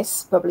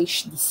Gonzalez,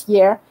 published this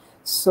year.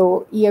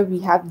 So here we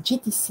have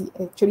GTC,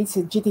 actually it's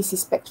a GTC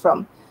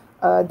spectrum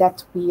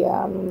that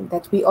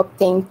we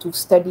obtained to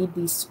study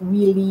this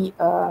really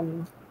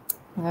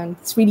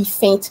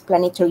faint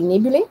planetary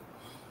nebulae.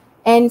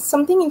 And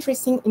something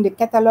interesting in the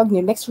catalog, in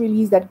the next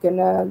release that's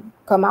gonna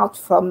come out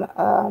from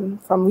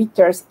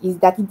Reuters, is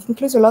that it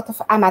includes a lot of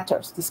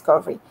amateurs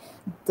discovery.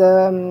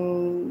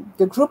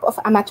 The group of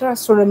amateur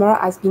astronomers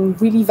has been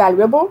really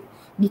valuable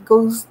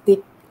because they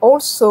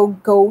also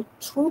go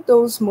through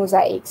those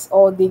mosaics,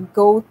 or they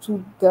go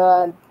to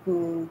the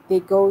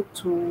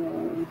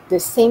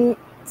same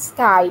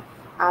sky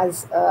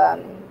as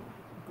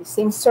the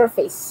same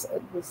surface,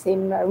 the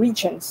same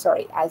region,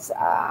 sorry, as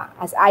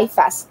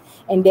IPHAS,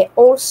 and they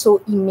also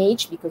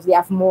image, because they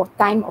have more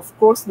time, of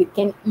course, they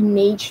can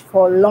image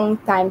for a long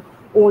time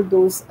all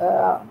those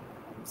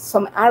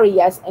some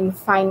areas, and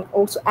find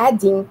also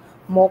adding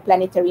more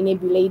planetary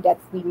nebulae that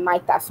we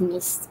might have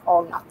missed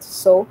or not.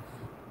 So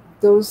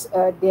those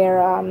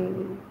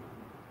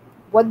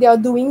what they are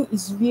doing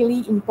is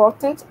really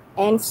important,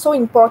 and so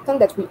important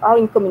that we are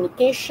in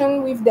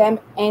communication with them,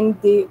 and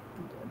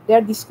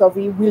their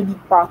discovery will be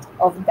part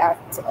of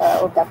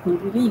that new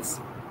release.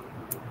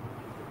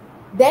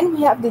 Then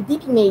we have the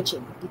deep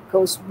imaging,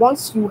 because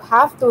once you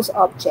have those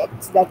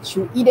objects that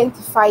you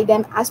identify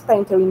them as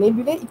planetary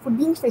nebulae, it would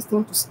be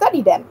interesting to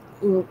study them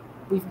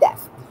with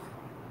depth.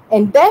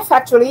 And depth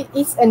actually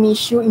is an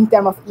issue in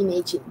terms of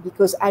imaging,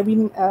 because I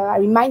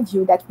remind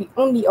you that we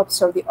only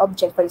observe the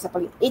object, for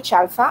example, in H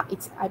alpha.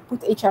 I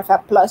put H alpha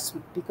plus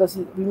because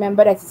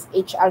remember that it's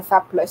H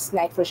alpha plus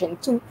nitrogen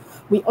 2.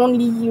 We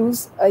only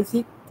use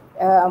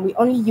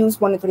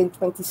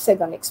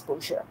 122nd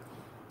exposure.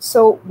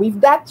 So with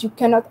that, you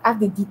cannot have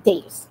the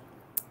details.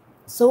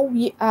 So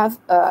we have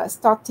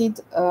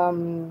started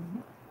an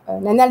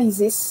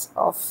analysis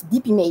of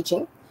deep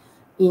imaging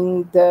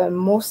in the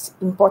most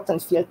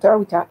important filter,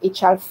 which are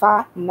H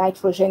alpha,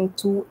 nitrogen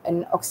 2,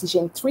 and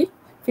oxygen 3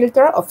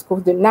 filter, of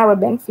course the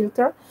narrowband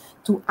filter,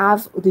 to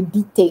have the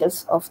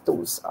details of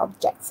those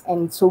objects.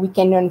 And so we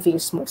can unveil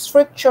small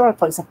structure,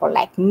 for example,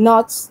 like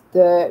knots.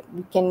 We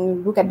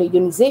can look at the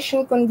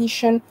ionization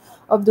condition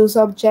of those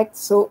objects.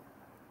 So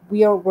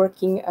we are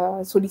working,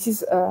 so this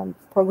is a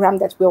program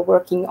that we are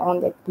working on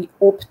that we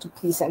hope to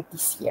present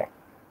this year.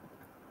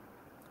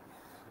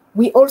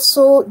 We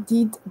also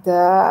did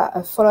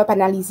the follow-up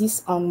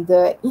analysis on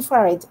the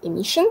infrared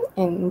emission,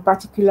 and in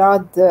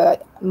particular the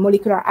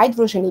molecular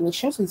hydrogen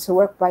emission. So it's a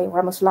work by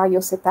Ramos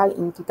Larios et al.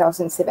 In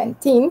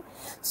 2017.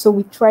 So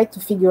we tried to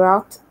figure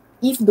out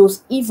if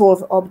those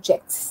evolved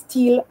objects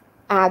still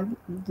had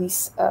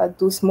this,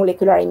 those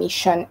molecular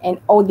emission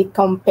and how they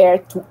compare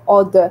to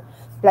other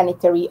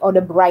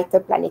brighter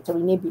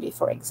planetary nebulae,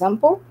 for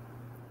example.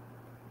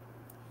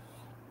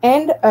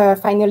 And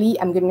finally,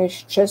 I'm going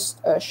to just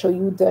show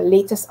you the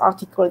latest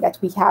article that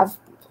we have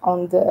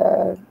on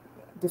the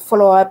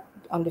follow-up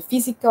on the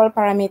physical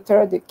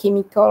parameter, the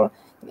chemical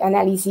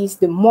analysis,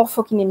 the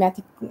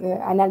morphokinematic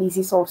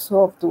analysis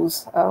also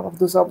of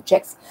those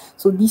objects.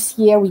 So this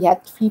year we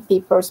had 3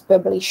 papers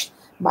published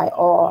by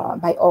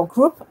our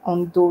group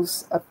on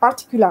those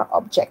particular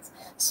objects.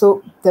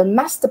 So the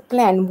master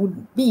plan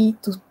would be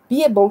to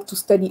be able to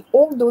study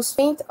all those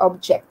faint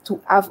objects, to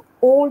have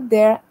all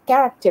their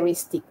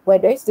characteristics,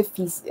 whether it's the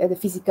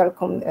physical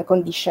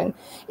condition,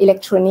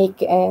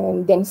 electronic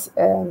and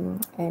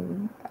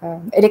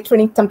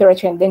electronic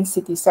temperature and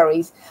density,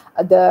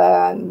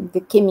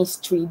 the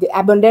chemistry, the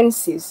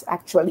abundances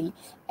actually,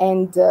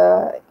 and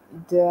the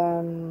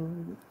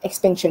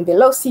expansion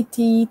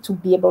velocity, to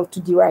be able to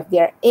derive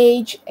their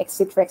age,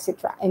 etc.,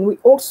 etc. And we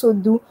also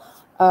do,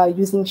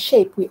 using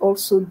shape, we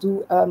also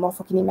do a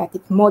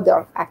morphokinematic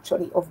model,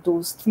 actually, of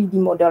those 3D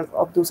models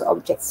of those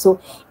objects. So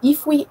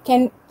if we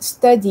can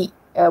study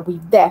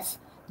with depth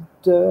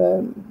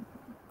the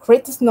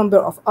greatest number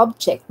of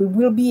objects, we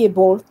will be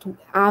able to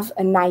have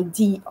an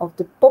idea of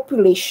the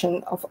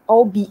population of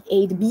how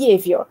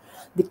behavior,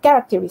 the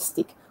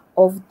characteristic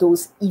of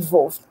those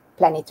evolved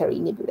planetary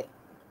nebulae.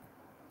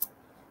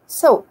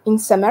 So, in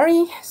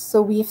summary,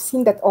 so we have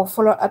seen that our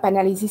follow-up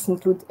analysis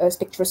include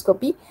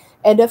spectroscopy,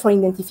 either for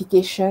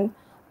identification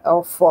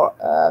or for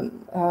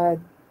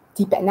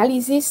deep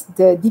analysis,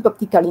 the deep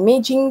optical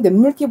imaging, the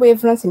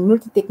multi-wavelength and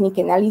multi-technique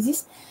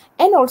analysis,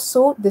 and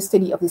also the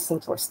study of the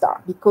central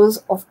star,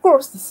 because, of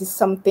course, this is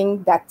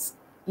something that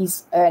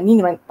is an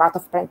inherent part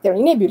of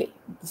planetary nebulae.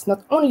 It's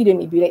not only the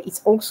nebulae,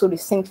 it's also the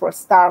central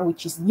star,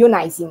 which is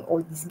ionizing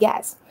all this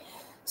gas.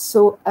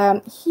 So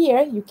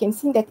here you can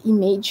see that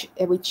image,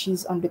 which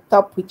is on the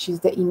top, which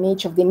is the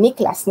image of the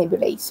Nicholas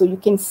nebulae. So you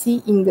can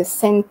see in the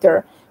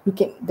center,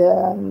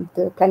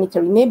 the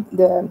planetary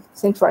the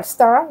central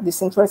star. The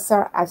central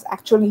star has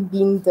actually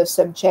been the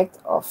subject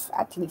of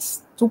at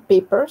least 2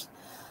 papers,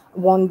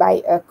 one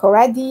by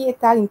Corradi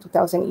et al. In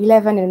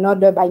 2011, and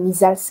another by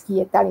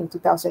Mizalski et al. In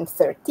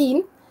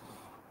 2013.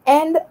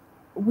 And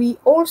we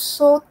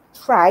also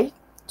try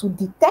to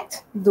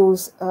detect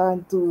those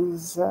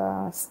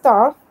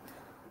stars,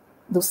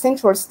 those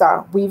central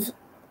star, with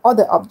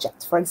other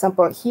objects. For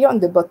example, here on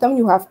the bottom,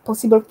 you have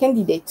possible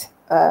candidate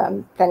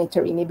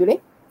planetary nebulae,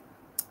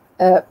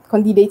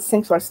 candidate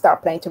central star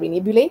planetary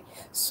nebulae.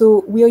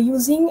 So we are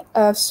using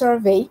a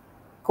survey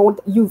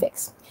called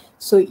UVEX.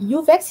 So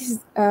UVEX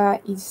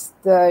is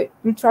the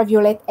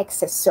ultraviolet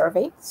excess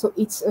survey. So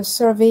it's a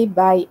survey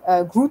by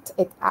Groot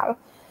et al.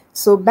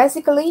 So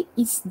basically,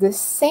 it's the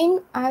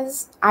same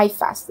as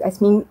IPHAS. That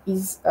means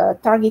it's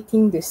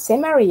targeting the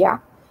same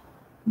area.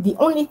 The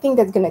only thing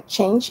that's going to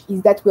change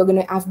is that we're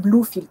going to have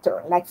blue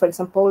filter, like, for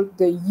example,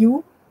 the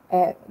U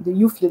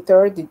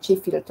filter, the J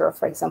filter,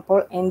 for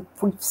example, and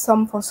for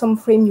some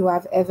frame you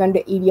have even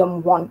the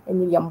helium-1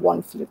 and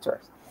helium-1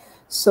 filters.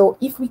 So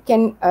if we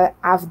can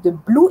have the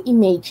blue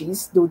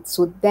images,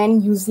 so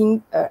then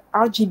using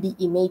RGB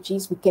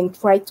images, we can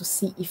try to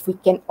see if we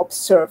can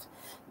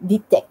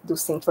detect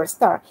those central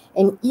stars.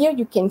 And here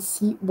you can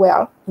see,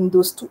 well, in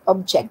those 2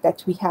 objects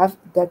that we have,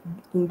 that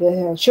in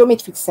the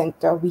geometric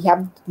center, we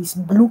have this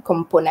blue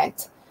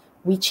component,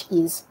 which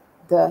is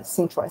the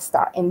central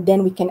star. And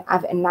then we can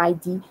have an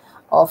idea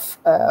of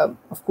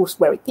course,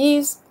 where it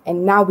is.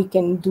 And now we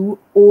can do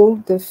all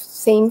the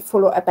same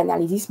follow-up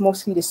analysis,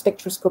 mostly the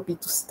spectroscopy,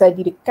 to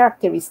study the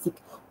characteristic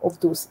of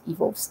those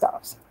evolved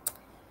stars.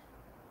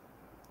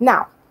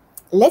 Now,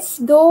 let's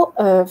go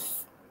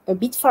a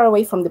bit far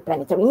away from the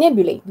planetary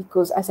nebulae,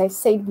 because, as I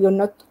said, we are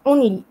not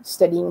only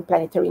studying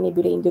planetary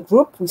nebulae in the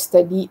group. We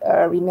study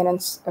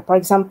remnants, for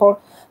example,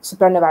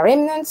 supernova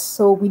remnants.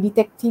 So we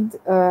detected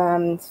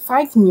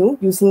 5 new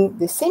using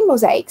the same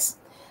mosaics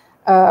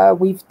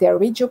with their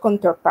radio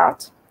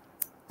counterpart.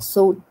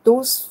 So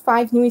those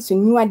 5 new is a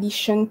new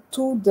addition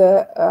to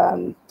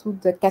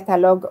the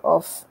catalog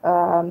of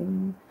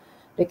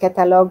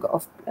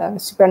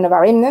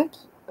supernova remnant,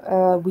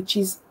 which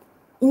is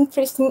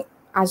interesting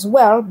as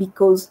well,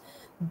 because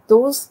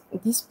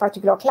this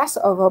particular class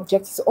of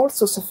objects is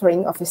also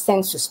suffering of a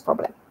census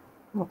problem.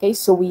 Okay,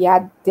 so we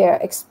had their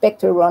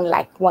expected around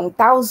like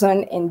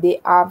 1,000, and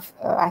they have,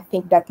 I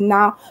think that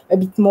now a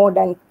bit more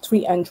than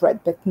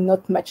 300, but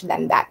not much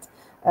than that,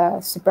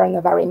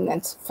 supernova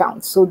remnants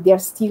found. So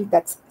there's still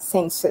that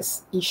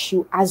census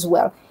issue as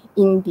well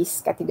in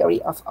this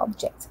category of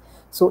objects.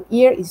 So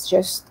here is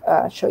just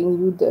showing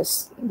you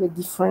the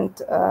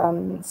different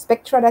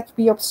spectra that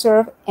we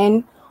observe,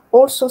 and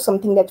also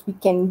something that we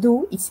can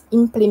do is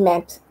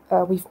implement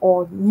with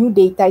our new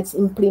data is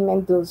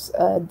implement those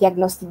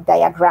diagnostic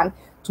diagram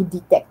to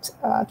detect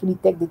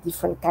the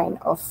different kind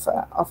of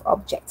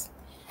objects.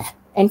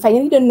 And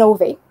finally, the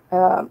novae.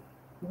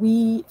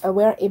 We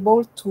were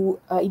able to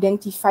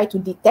identify, to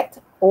detect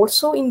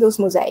also in those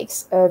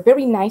mosaics a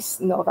very nice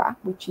nova,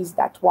 which is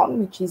that one,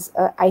 which is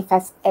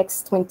IPHAS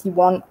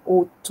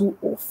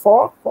X210204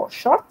 for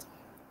short.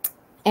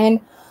 And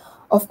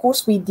of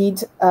course, we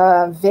did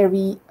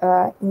very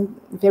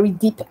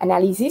deep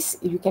analysis.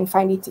 You can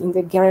find it in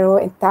the Guerrero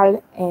et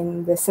al.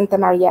 And the Santa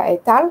Maria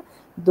et al.,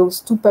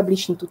 those two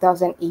published in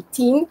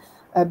 2018,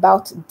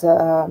 about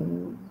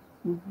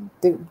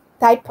the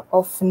type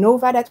of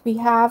nova that we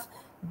have.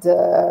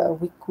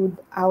 We could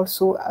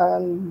also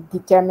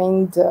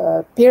determine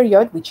the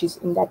period, which is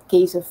in that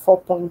case a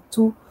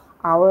 4.2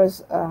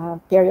 hours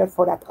period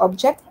for that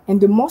object. And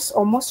the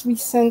most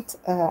recent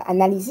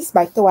analysis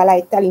by Toala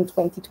et al. In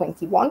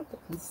 2021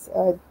 is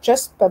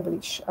just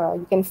published.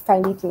 You can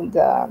find it in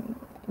the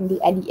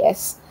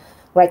LES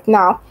right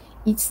now.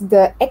 It's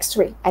the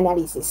X-ray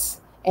analysis,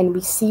 and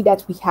we see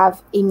that we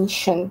have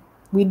emission.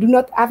 We do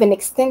not have an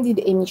extended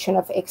emission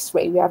of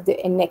X-ray. We have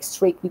an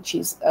X-ray which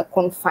is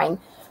confined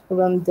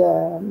around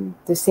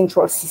the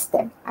central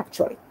system,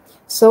 actually.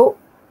 So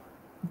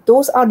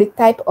those are the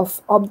type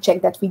of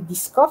object that we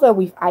discover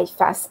with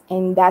IPHAS,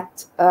 and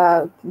that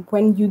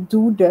when you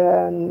do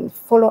the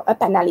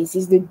follow-up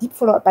analysis, the deep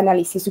follow-up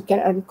analysis, you can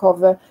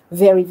uncover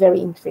very,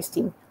 very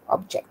interesting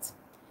objects.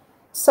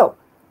 So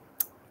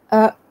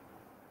can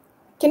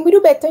we do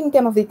better in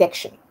terms of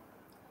detection?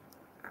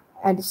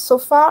 And so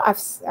far,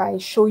 I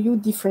show you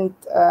different.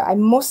 I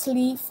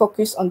mostly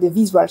focus on the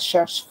visual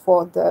search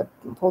for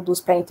those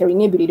planetary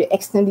nebulae, the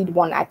extended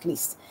one at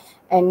least.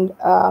 And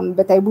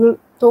but I will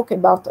talk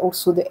about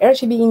also the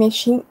RGB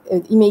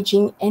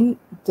imaging and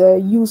the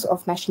use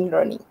of machine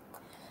learning.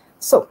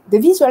 So the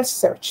visual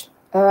search,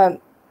 the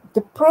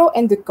pro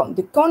and the con.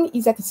 The con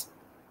is that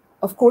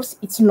of course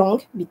it's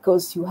long,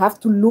 because you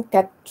have to look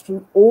at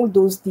through all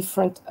those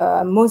different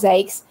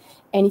mosaics,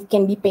 and it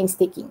can be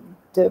painstaking.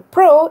 The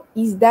pro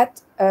is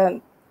that,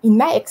 in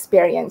my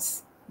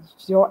experience,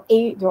 your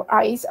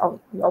eyes or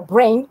your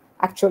brain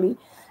actually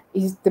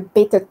is the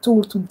better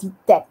tool to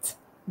detect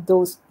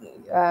those,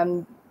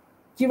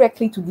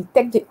 directly to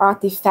detect the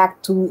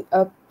artifact, to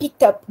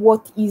pick up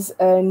what is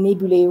a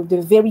nebulae,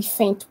 the very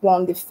faint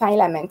one, the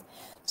filament.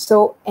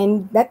 So,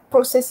 and that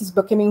process is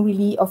becoming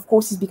really, of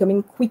course, is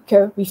becoming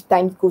quicker with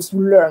time because you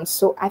learn.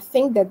 So I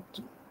think that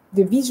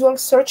the visual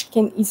search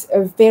is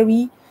a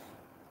very,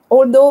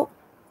 although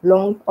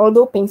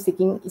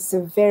painstaking, is a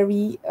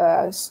very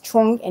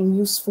strong and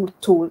useful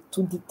tool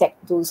to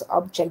detect those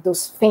objects,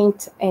 those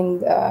faint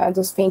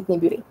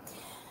nebulae.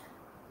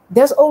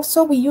 There's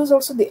also, we use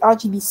also the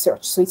RGB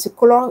search. So it's a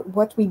color,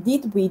 what we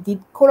did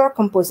color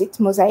composite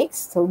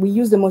mosaics. So we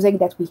used the mosaic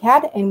that we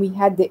had, and we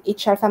had the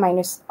H alpha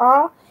minus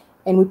R,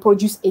 and we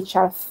produced H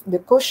alpha, the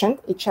quotient,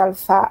 H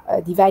alpha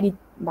divided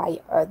by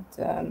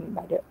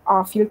the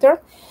R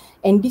filter.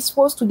 And this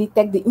was to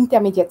detect the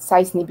intermediate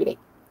size nebulae.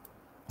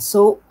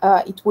 So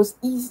it was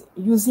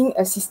using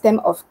a system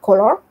of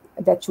color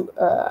that you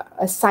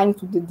assign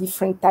to the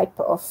different type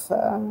of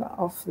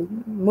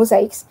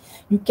mosaics.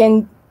 You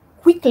can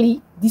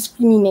quickly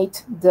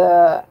discriminate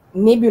the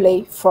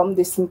nebulae from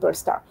the simple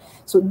star.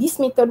 So this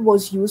method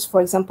was used,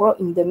 for example,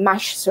 in the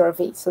MASH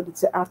survey. So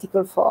it's an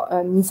article for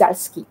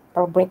Misalski,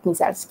 for Brent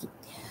Misalski.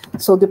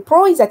 So the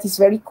pro is that it's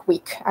very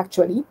quick,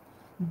 actually.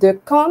 The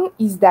con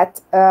is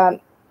that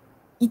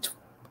it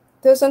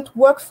doesn't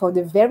work for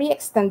the very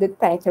extended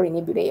planetary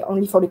nebulae,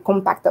 only for the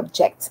compact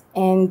object.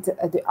 And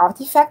the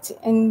artifact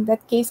in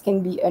that case can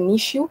be an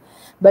issue,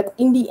 but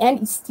in the end,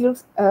 it's still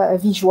a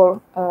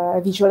visual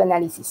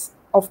analysis.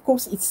 Of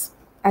course, it's,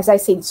 as I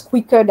said, it's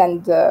quicker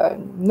than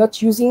not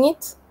using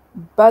it,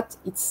 but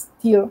it's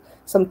still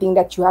something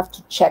that you have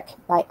to check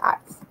by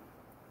eyes.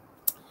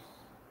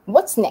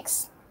 What's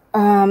next?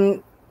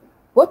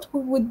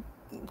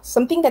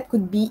 Something that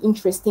could be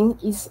interesting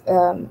is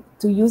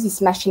to use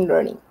is machine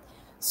learning.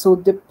 So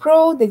the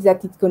pro is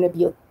that it's going to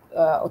be an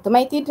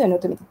automated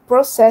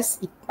process.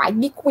 It might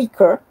be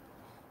quicker.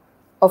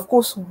 Of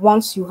course,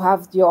 once you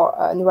have your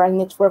neural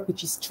network,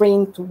 which is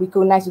trained to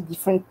recognize the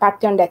different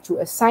pattern that you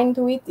assign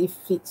to it, if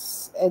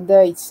it's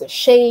it's a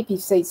shape,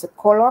 if it's a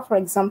color, for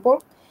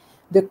example.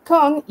 The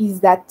con is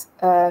that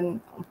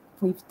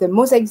with the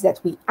mosaics that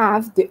we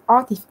have, the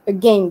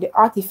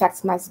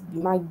artifacts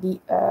might be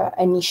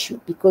an issue,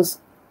 because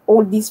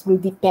all this will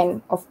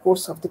depend, of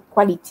course, of the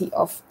quality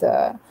of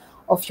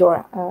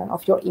your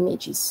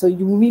images. So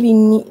you really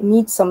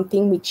need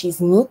something which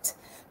is neat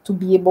to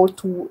be able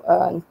to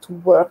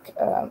work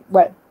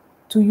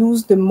to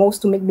use the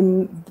most, to make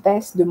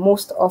the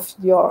most of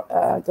your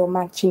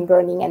machine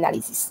learning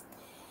analysis.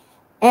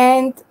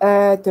 And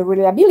the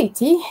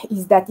reliability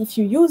is that if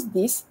you use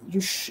this,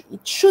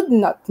 it should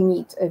not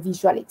need a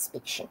visual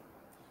inspection.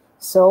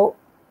 So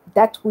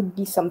that would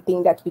be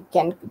something that we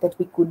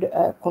could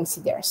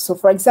consider. So,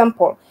 for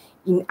example,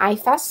 in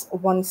IPHAS,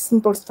 one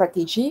simple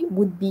strategy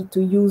would be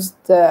to use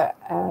the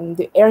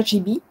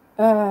RGB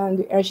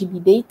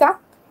data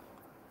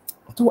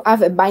to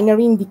have a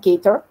binary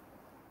indicator.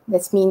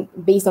 That means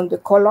based on the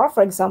color,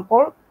 for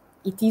example,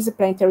 it is a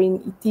planetary,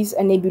 it is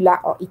a nebula,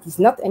 or it is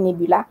not a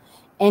nebula,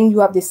 and you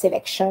have the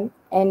selection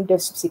and the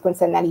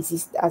subsequent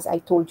analysis, as I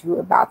told you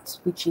about,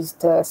 which is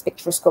the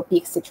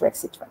spectroscopy, etc.,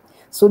 etc.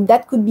 So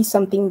that could be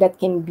something that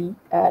can be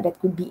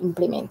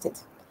implemented.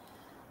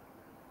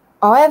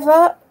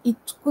 However, it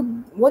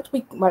could not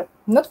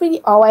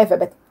really however,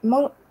 but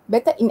more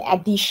better in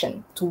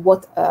addition to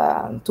what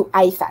to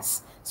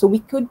IPHAS. So we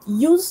could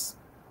use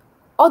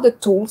other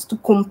tools to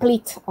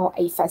complete our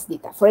IPHAS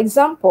data. For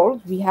example,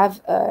 we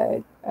have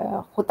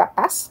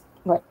JPAS,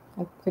 well,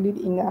 I put it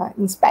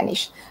in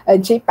Spanish,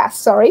 JPAS,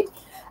 sorry,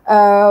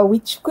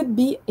 which could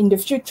be in the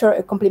future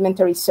a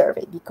complementary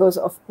survey, because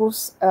of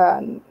course,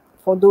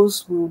 for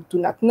those who do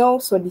not know,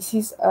 so this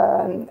is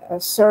a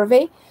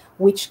survey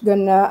which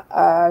gonna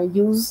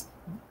use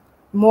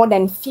more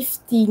than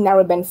 50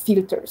 narrowband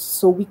filters.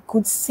 So we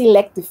could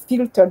select the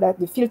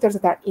filters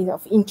that are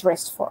of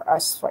interest for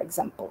us, for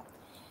example.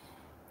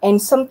 And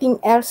something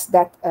else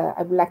that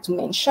I would like to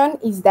mention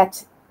is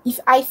that if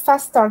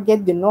IPHAS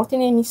target the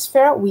northern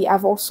hemisphere, we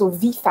have also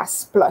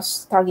VPHAS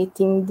plus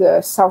targeting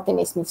the southern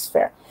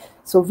hemisphere.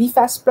 So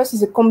VPHAS plus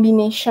is a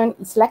combination.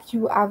 It's like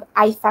you have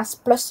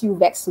IPHAS plus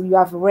UVEX, so you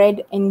have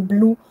red and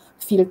blue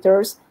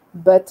filters,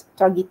 but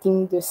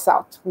targeting the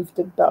south with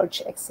the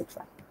bulge,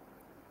 etc.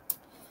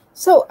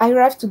 So I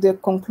arrived to the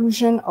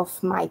conclusion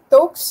of my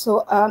talk.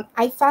 So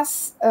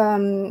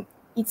IPHAS,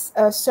 it's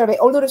a survey.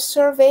 Although the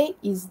survey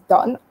is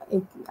done,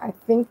 I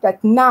think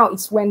that now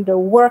is when the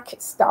work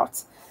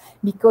starts,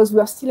 because we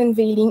are still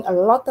unveiling a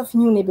lot of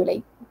new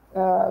nebulae.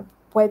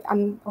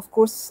 And of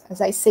course,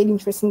 as I said,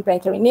 interesting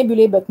planetary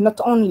nebulae, but not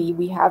only.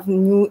 We have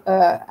new,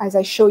 as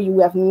I show you,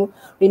 we have new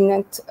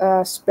remnant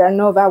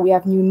supernova, we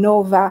have new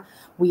nova,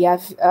 we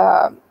have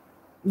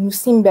new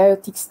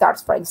symbiotic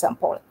stars, for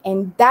example.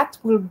 And that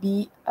will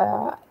be,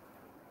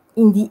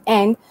 in the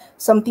end,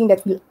 something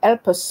that will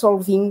help us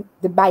solving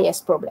the bias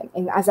problem.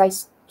 And as I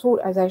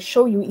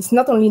show you, it's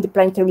not only the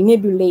planetary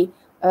nebulae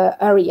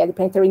area, the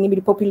planetary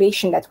nebulae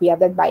population that we have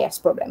that bias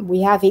problem.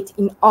 We have it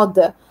in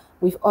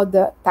with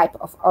other type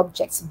of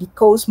objects,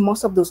 because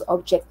most of those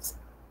objects,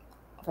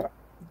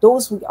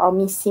 those we are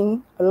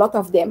missing, a lot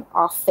of them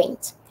are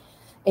faint.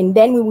 And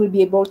then we will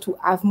be able to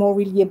have more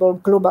reliable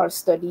global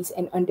studies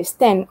and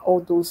understand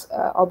how those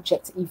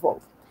objects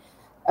evolve.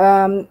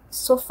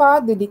 So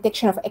far, the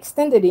detection of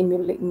extended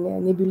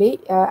nebulae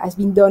has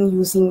been done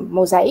using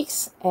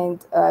mosaics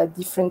and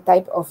different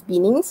type of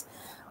binings.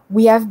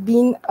 We have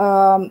been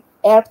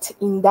helped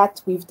in that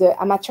with the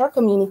amateur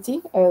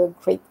community,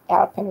 great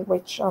help, and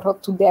great shout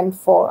out to them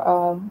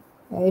for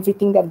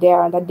everything that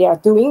they are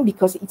doing,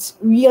 because it's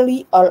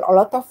really a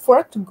lot of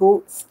work to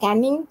go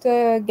scanning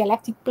the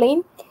galactic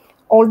plane,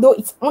 although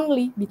it's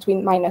only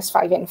between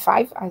 -5 and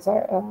 5, as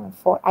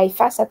for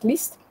IPHAS at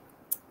least.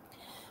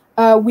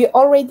 We're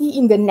already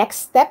in the next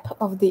step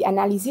of the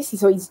analysis,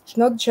 so it's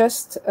not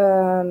just,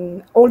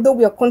 although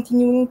we are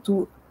continuing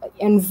to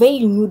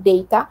unveil new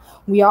data,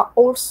 we are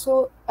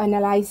also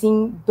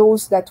analyzing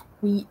those that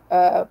we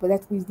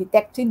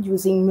detected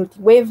using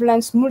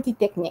multi-wavelengths,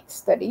 multi-technique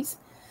studies,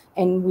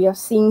 and we are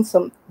seeing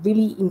some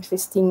really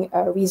interesting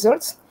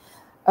results.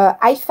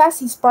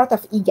 IPHAS is part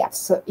of EGAPS.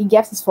 So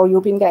EGAPS is for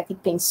European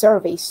Galactic Plane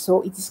Survey,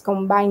 so it is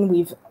combined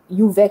with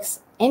UVEX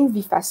and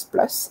VPHAS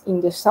Plus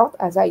in the south,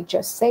 as I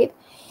just said.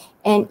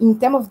 And in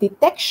terms of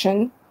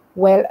detection,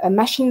 well,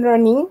 machine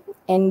learning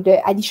and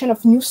the addition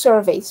of new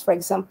surveys, for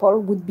example,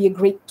 would be a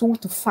great tool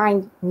to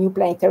find new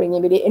planetary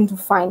nebulae and to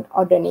find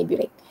other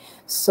nebulae.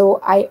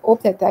 So I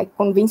hope that I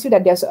convince you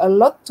that there's a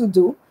lot to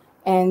do,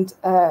 and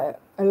a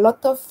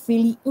lot of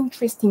really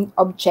interesting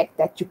objects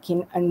that you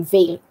can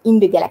unveil in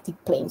the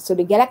galactic plane. So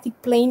the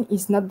galactic plane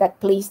is not that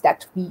place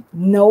that we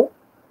know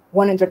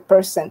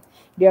 100%.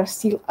 There's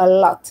still a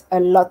lot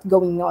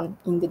going on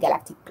in the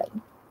galactic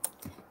plane.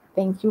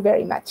 Thank you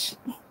very much.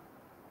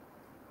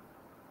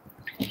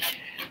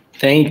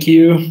 Thank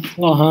you,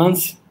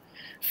 Laurence,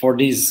 for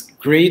this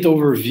great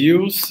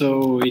overview.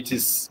 So it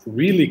is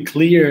really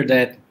clear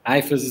that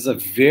IPHAS is a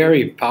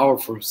very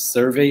powerful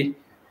survey,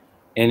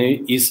 and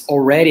it is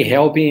already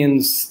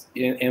helping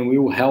and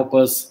will help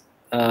us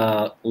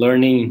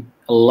learning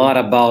a lot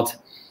about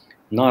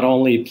not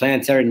only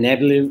planetary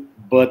nebulae,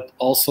 but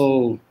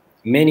also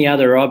many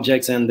other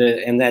objects, and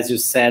as you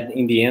said,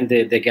 in the end,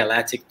 the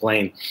galactic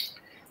plane.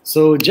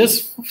 So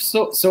just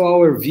so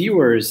our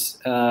viewers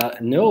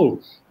know,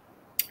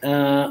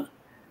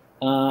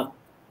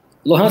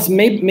 Laurence,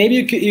 maybe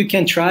you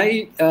can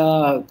try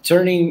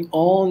turning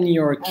on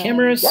your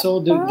camera so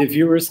the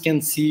viewers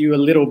can see you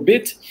a little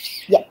bit.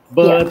 Yeah.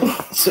 But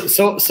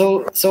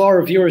so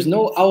our viewers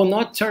know, I will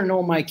not turn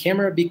on my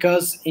camera,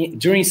 because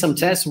during some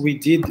tests we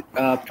did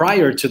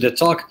prior to the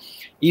talk,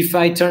 if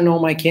I turn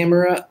on my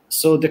camera,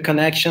 so the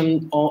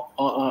connection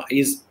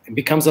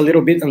becomes a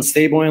little bit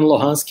unstable and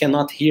Laurence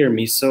cannot hear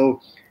me. So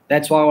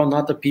that's why I will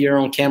not appear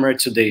on camera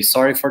today.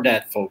 Sorry for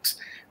that, folks.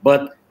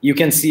 But you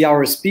can see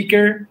our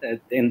speaker,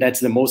 and that's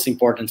the most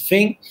important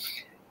thing.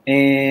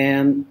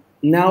 And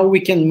now we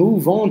can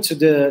move on to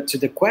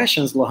the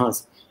questions,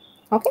 Laurence.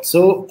 Okay.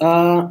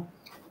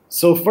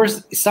 So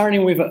first,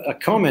 starting with a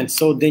comment.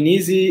 So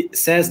Denise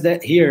says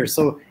that here.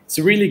 So it's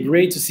really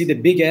great to see the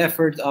big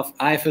effort of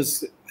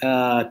IPHAS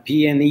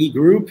PNE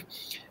group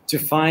to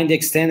find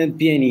extended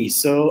PNE.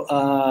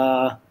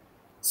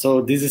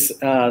 So this is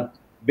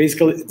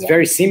basically it's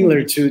very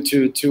similar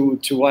to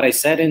what I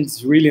said, and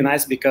it's really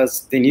nice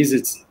because Denise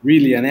is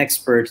really an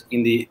expert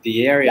in the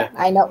area.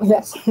 Yeah, I know.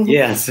 Yes.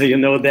 Yeah, so you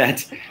know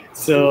that.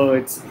 So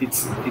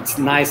it's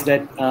nice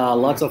that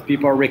lots of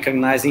people are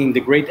recognizing the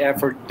great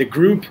effort the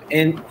group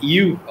and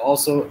you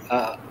also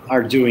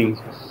are doing.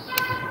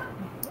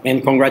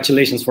 And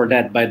congratulations for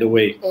that, by the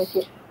way. Thank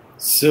you.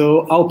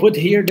 So I'll put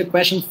here the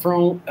question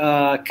from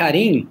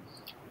Karin.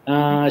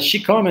 She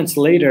comments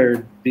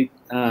later.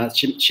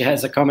 She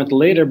has a comment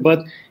later,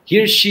 but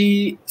here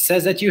she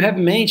says that you have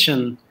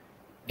mentioned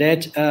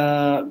that,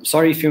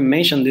 sorry if you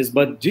mentioned this,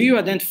 but do you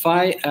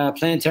identify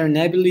planetary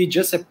nebulae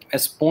just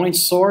as point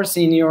source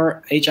in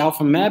your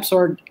H-alpha maps,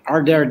 or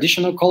are there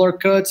additional color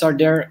codes? Are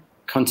there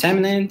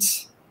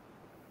contaminants?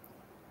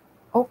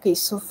 Okay,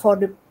 so for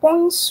the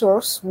point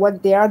source,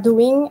 what they are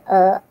doing,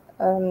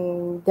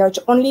 they're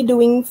only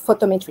doing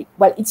photometry.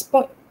 Well,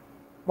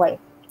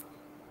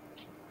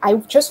 I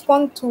just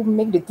want to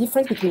make the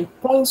difference between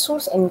point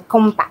source and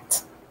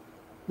compact,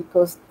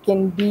 because it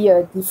can be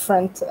a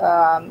different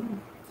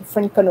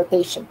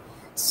connotation.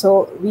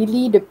 So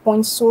really the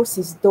point source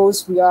is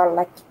those we are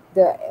like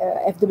the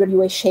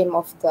FWA sham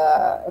of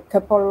a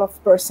couple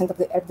of percent of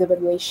the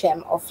FWA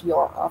sham of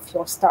your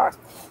star.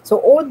 So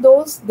all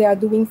those, they are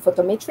doing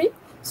photometry.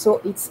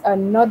 So it's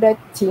another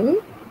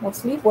team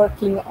mostly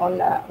worked on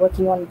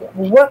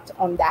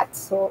that.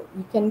 So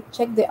you can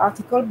check the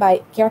article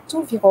by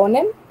Kerttu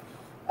Vironen,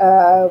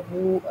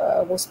 who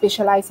was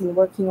specialized in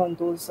working on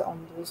those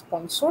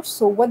point source.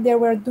 So what they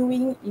were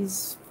doing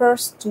is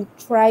first to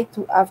try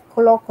to have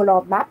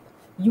color map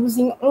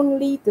using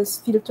only this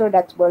filter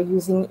that we're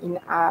using in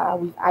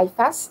with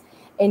IPHAS,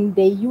 and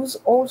they use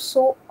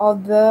also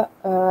other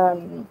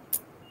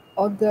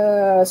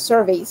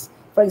surveys.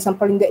 For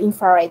example, in the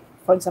infrared,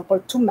 for example,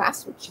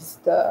 2MASS, which is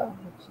the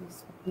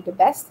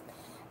best,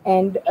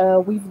 and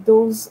with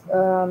those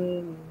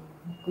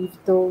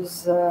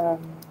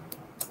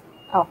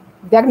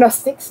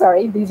diagnostics,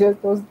 sorry, these are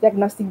those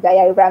diagnostic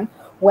diagrams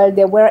where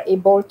they were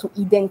able to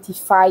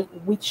identify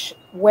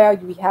where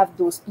we have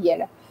those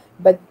PNR.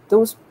 But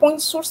those point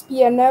source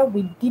PNR,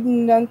 we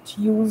didn't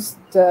use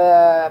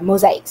the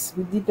mosaics,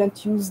 we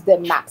didn't use the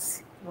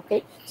maps.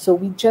 Okay, so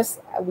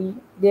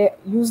they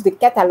use the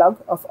catalog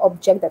of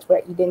objects that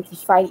were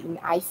identified in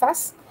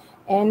IPHAS,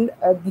 and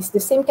the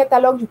same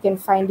catalog you can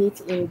find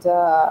it in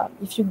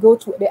if you go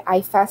to the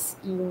IPHAS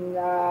in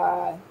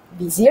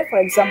Vizier, for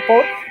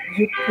example,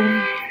 you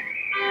can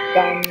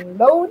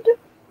download.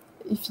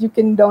 If you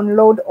can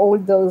download all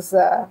those,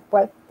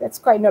 well, that's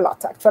quite a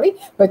lot actually,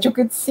 but you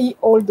could see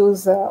all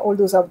those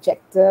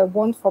objects. The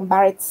one from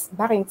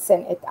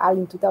Barentsen et al.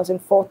 In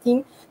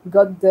 2014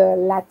 got the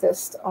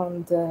latest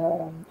and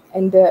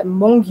the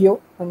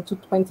Mongyo into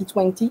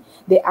 2020.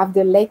 They have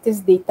the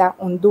latest data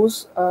on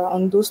those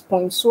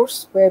point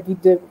source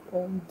with the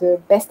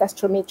best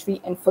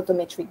astrometry and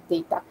photometric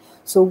data.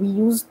 So we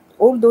use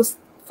all those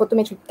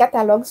photometric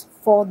catalogs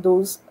for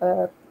those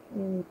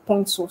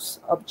point source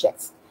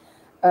objects.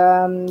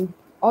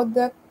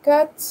 Other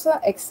cuts,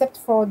 except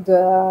for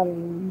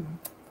the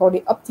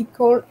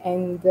optical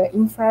and the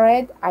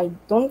infrared, I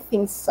don't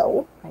think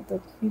so. I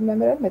don't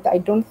remember, but I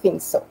don't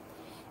think so.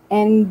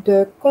 And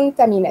the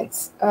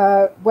contaminants,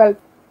 well,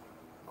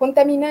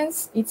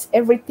 contaminants, it's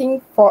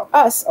everything for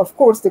us. Of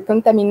course, the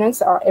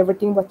contaminants are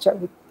everything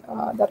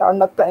that are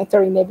not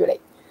planetary nebulae.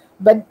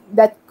 But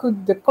the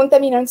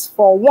contaminants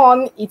for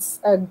one, it's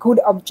a good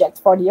object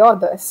for the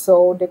other.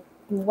 So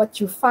what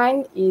you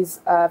find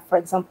is, for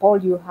example,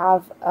 you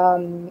have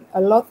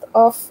a lot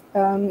of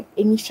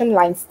emission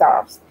line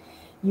stars.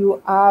 You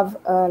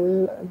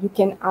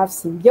can have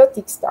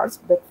symbiotic stars,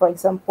 but for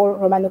example,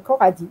 Romano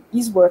Corradi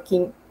is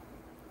working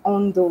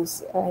on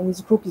those, and his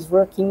group is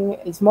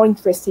more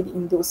interested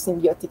in those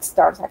symbiotic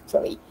stars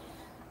actually.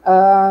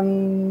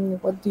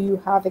 What do you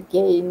have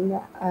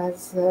again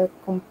as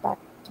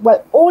compact?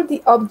 Well, all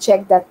the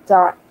objects that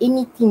are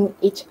emitting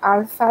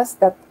H-alphas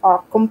that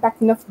are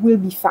compact enough will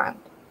be found,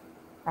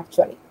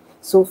 actually.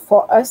 So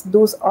for us,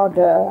 those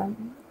are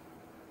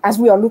as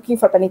we are looking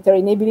for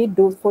planetary nebulae,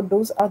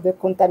 those are the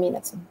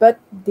contaminants. But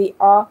they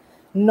are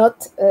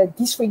not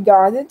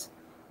disregarded.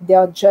 They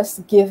are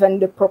just given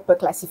the proper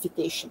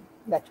classification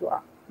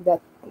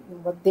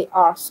what they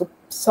are. So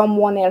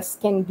someone else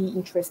can be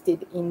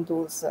interested in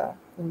those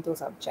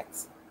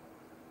objects.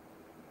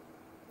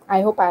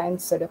 I hope I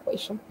answered the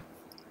question.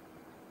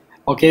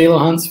 Okay,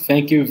 Laurence,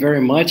 thank you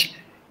very much.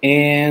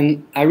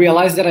 And I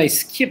realized that I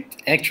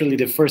skipped actually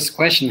the first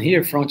question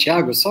here from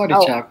Thiago. Sorry,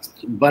 Thiago,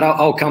 but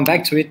I'll come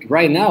back to it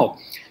right now.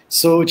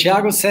 So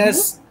Thiago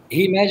says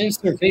he imagines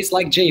surface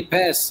like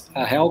JPass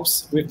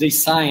helps with the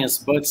science,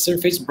 but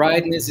surface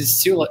brightness is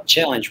still a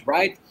challenge,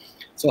 right?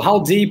 So how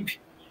deep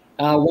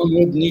one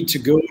would need to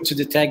go to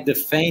detect the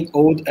faint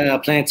old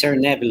planetary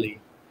nebulae.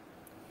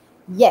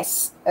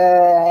 Yes,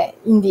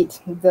 indeed.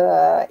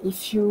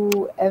 If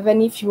you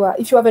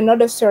have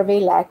another survey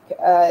like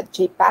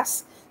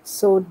JPAS,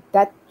 so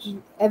that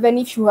even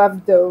if you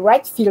have the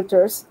right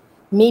filters,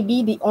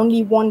 maybe the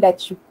only one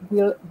that you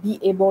will be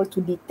able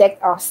to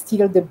detect are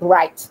still the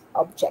bright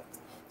object.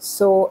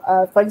 So,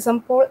 for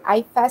example,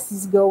 IPHAS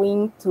is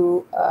going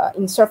to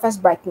in surface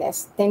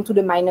brightness 10 to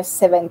the minus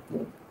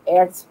 17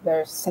 hertz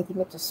per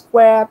centimeter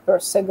square per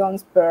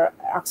second per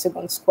arc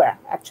second square,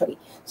 actually.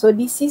 So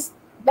this is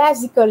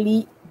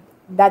basically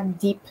that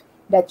deep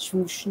that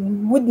you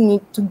would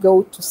need to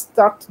go to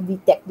start to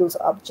detect those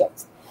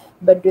objects.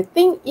 But the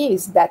thing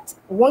is that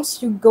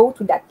once you go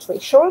to that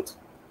threshold,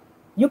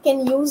 you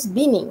can use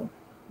binning.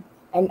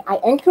 And I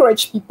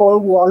encourage people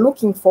who are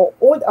looking for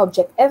old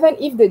objects, even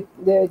if the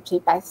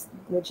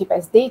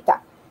JPAS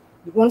data,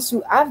 once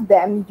you have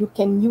them, you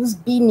can use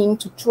binning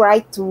to try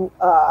to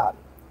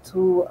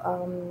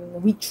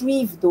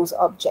retrieve those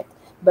objects.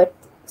 But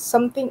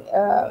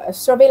a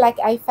survey like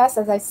IPHAS,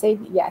 as I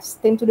said, yes,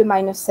 10 to the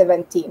minus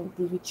 17,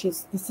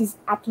 this is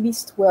at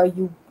least where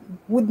you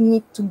would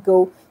need to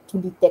go to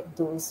detect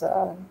those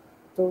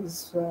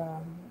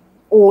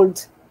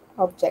old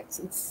objects.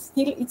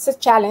 It's a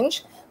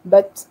challenge,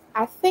 but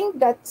I think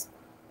that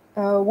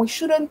we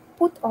shouldn't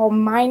put our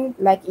mind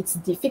like it's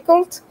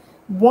difficult.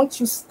 Once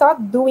you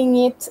start doing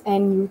it,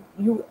 and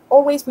you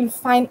always will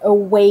find a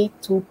way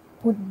to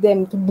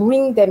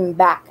bring them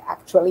back,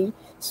 actually.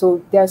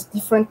 So there's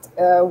different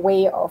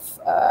way of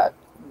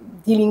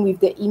dealing with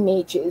the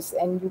images,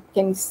 and you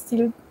can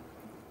still,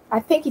 I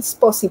think it's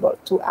possible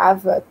to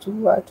have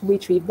to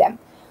retrieve them.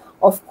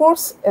 Of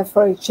course,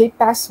 for a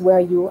JPAS where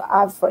you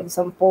have, for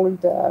example,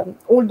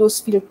 all those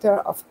filters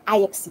of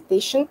high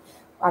excitation,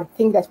 I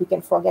think that we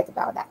can forget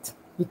about that,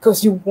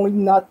 because you will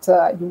not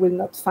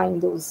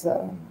find those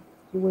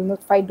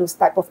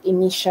type of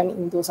emission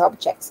in those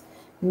objects.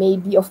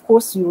 Maybe, of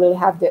course, you will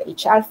have the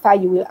H alpha,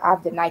 you will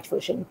have the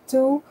nitrogen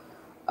 2,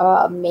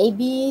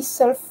 maybe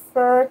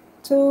sulfur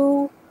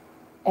 2,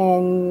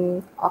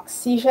 and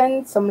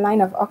oxygen, some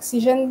line of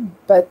oxygen,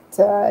 but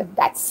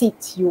that's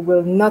it. You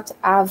will not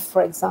have,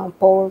 for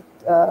example,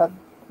 I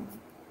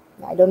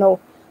don't know,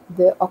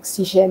 the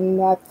oxygen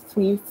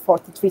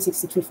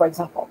 34363, for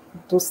example.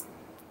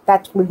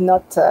 That would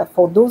not,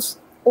 for those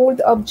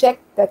old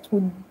objects, that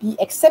would be,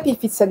 except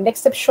if it's an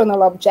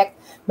exceptional object,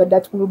 but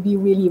that will be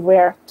really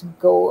rare to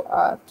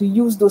go, to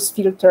use those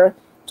filters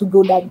to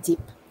go that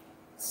deep.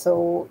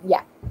 So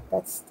yeah,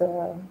 that's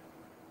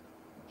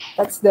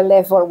the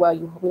level where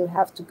you will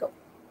have to go,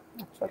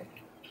 actually.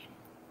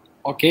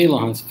 Okay,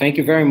 Laurence, thank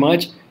you very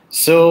much.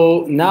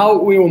 So now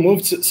we will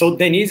move to, so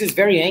Denise is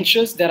very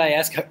anxious that I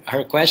ask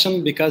her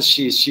question, because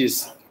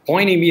she's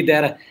pointing me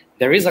that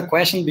there is a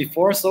question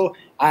before. So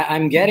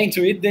I'm getting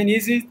to it,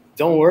 Denise.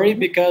 Don't worry,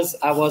 because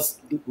I was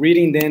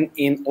reading them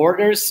in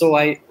order. So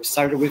I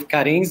started with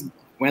Karin's,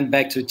 went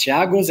back to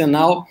Thiago's, and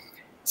now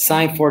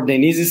signed for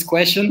Denise's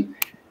question.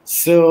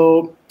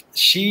 So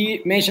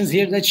she mentions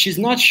here that she's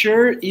not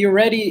sure you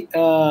already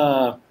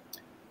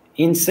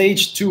in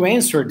Sage to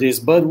answer this,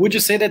 but would you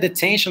say that the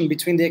tension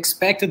between the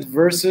expected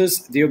versus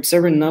the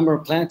observed number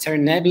of planetary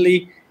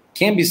nebulae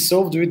can be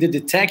solved with the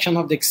detection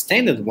of the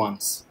extended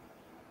ones?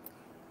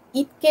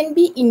 It can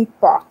be in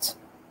part,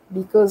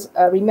 because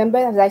remember,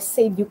 as I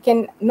said, you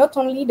can, not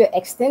only the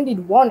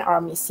extended one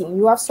are missing,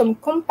 you have some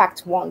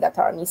compact one that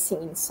are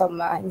missing in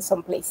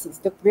some places,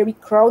 the very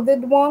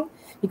crowded one,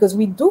 because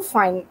we do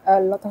find a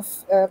lot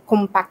of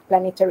compact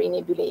planetary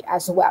nebulae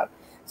as well.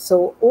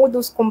 So all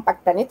those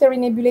compact planetary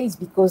nebulae is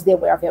because they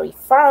were very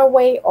far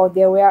away, or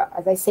they were,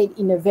 as I said,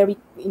 in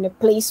a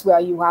place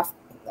where you have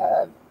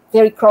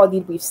very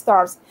crowded with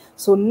stars.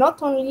 So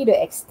not only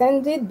the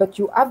extended, but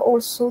you have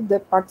also the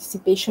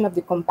participation of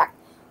the compact.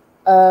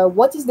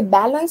 What is the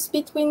balance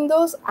between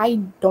those? I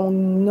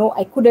don't know.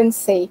 I couldn't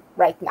say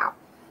right now.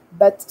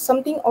 But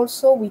something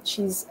also which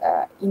is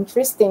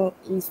interesting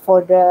is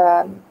for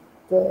the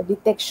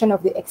detection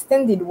of the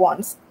extended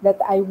ones that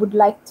I would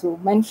like to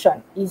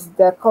mention is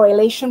the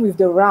correlation with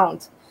the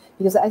round.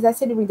 Because as I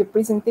said during the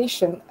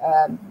presentation,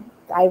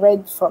 I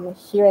read from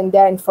here and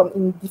there and from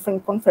in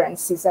different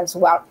conferences as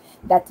well,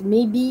 that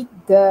maybe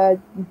the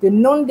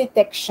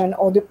non-detection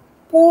or the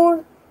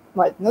poor,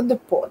 well, not the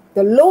poor,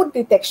 the low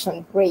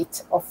detection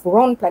rate of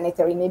round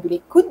planetary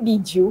nebulae could be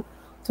due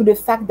to the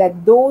fact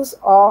that those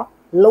are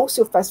low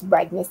surface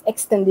brightness,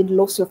 extended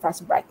low surface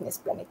brightness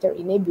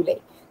planetary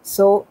nebulae.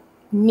 So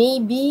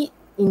maybe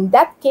in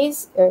that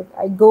case,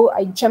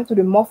 I jump to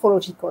the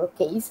morphological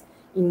case.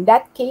 In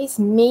that case,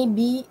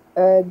 maybe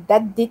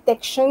that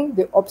detection,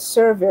 the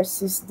observed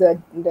versus the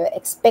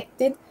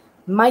expected,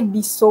 might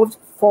be solved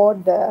for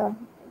the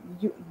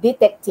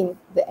detecting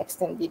the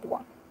extended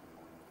one,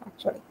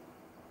 actually,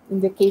 in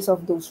the case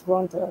of those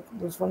round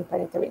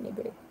planetary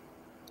nebulae.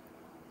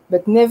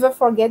 But never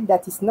forget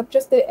that it's not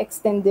just the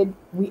extended,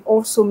 we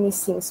also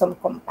missing some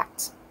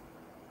compact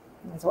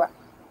as well.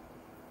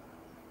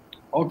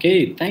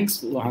 Okay,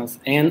 thanks, Laurence.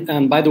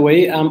 And by the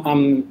way,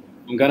 I'm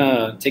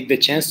gonna take the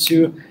chance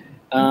to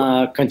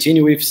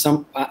continue with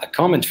some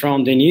comment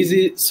from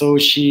Denise. So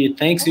she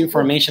thanks you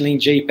for mentioning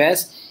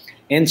IPHAS,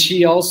 and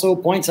she also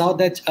points out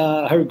that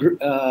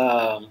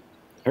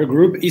her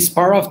group is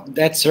part of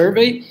that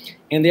survey,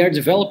 and they are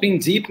developing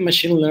deep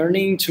machine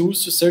learning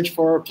tools to search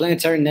for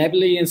planetary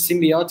nebulae and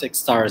symbiotic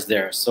stars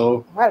there.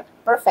 So well,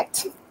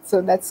 perfect. So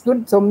that's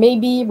good. So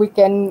maybe we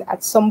can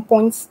at some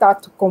point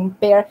start to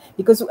compare,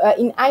 because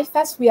in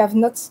IPHAS we have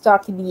not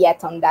started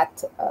yet on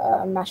that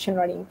machine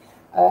learning.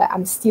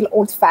 I'm still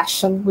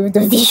old-fashioned with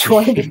the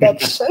visual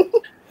detection,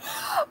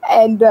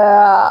 and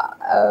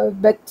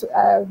but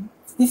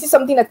this is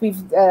something that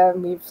we've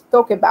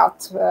talked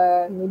about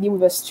maybe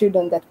with a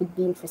student that would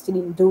be interested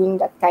in doing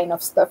that kind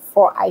of stuff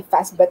for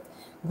IPHAS. But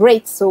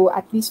great, so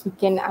at least we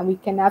can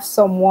have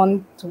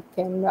someone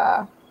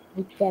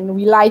we can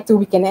rely to,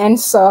 we can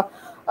answer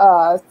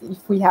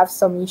if we have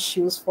some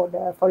issues for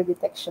the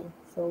detection.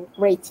 So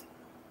great.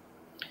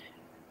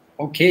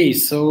 Okay,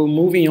 so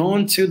moving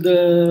on to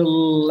the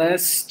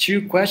last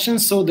two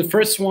questions. So the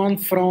first one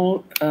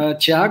from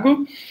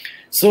Thiago.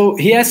 So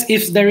he asks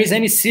if there is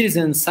any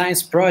citizen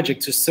science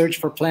project to search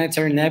for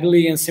planetary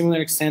nebulae and similar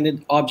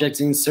extended objects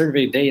in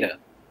survey data.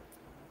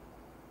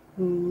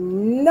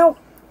 No,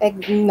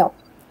 no.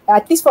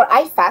 At least for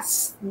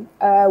IPHAS,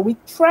 we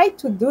tried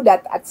to do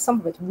that at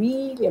some point,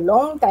 really a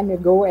long time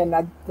ago, and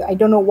I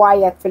don't know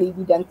why actually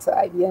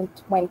I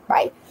didn't went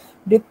by.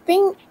 The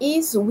thing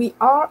is, we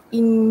are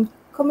in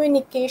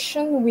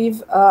communication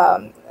with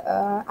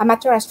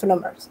amateur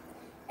astronomers,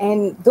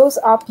 and those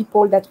are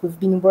people that we've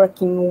been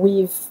working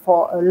with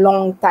for a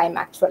long time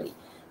actually.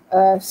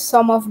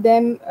 Some of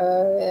them,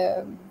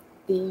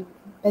 they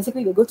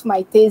go to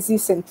my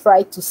thesis and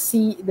try to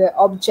see the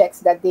objects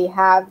that they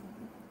have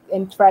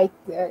and try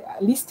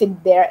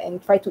listed there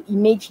and try to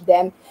image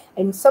them.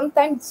 And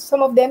sometimes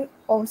some of them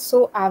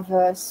also have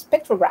a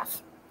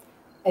spectrograph.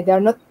 And they're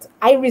not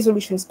high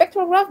resolution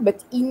spectrograph,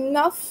 but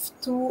enough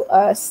to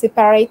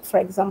separate, for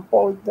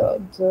example,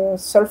 the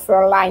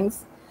sulfur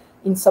lines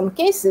in some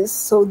cases,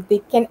 so they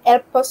can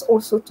help us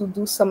also to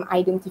do some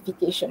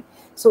identification.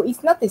 So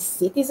it's not a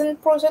citizen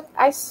project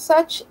as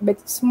such, but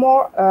it's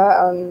more,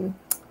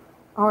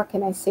 how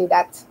can I say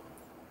that?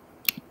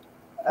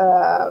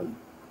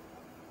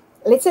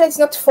 Let's say it's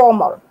not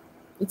formal.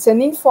 It's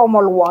an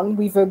informal one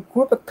with a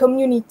group, a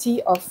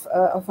community of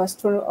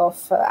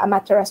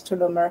amateur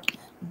astronomers.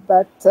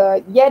 But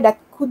yeah, that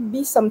could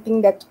be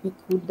something that we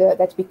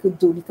could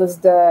do, because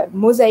the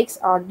mosaics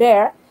are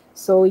there.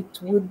 So it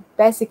would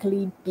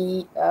basically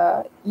be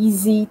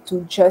easy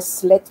to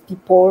just let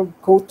people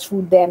go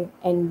through them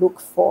and look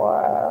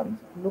for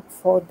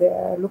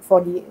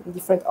the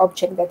different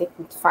objects that they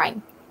could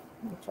find.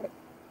 Actually.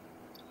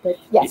 But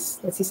yes,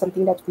 this is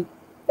something that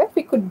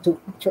we could do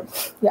actually.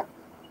 Yeah.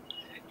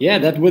 Yeah,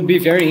 that would be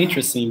very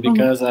interesting,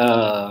 because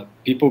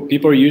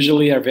people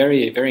usually are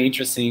very, very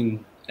interested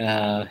in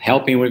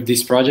helping with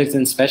these projects,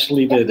 and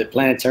especially the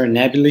planetary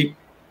nebulae.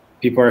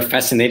 People are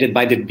fascinated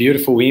by the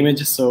beautiful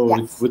images, so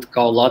it would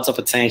call lots of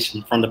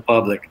attention from the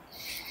public.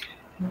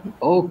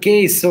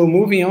 Okay, so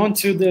moving on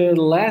to the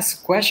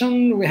last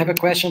question, we have a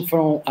question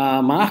from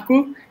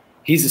Marco.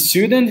 He's a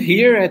student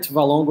here at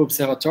Valongo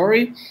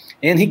Observatory,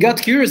 and he got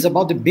curious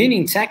about the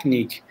binning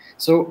technique.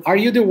 So are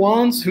you the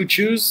ones who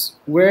choose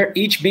where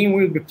each beam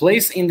will be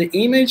placed in the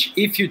image?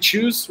 If you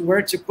choose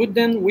where to put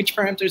them, which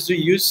parameters do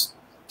you use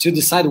to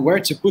decide where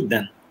to put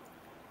them?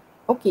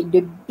 Okay,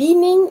 the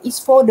binning is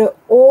for the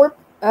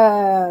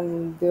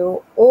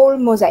all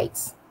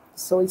mosaics.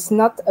 So it's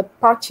not a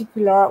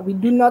particular, we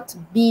do not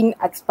bin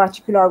at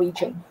particular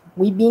region.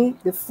 We bin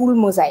the full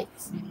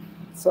mosaics.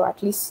 So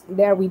at least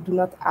there we do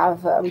not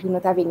have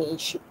any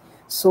issue.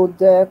 So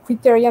the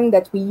criterion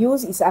that we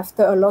use is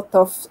after a lot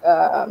of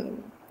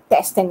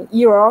test and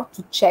error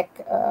to check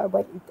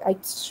what I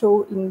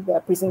show in the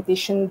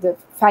presentation, the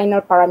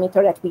final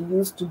parameter that we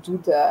use to do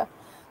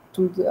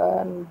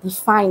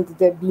define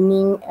the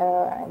binning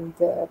and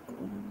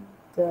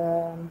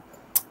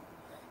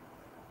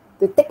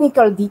the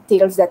technical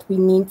details that we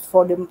need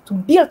for them to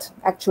build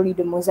actually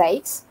the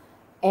mosaics,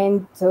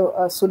 and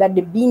so that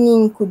the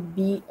binning could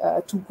be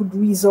could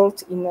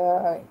result in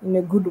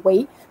a good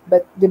way.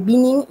 But the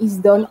binning is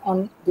done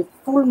on the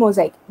full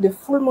mosaic. The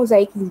full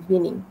mosaic is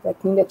binning.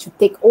 That means that you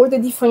take all the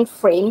different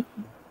frames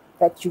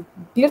that you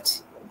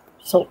built.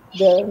 So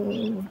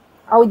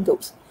how it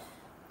goes.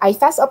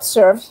 IPHAS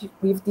observe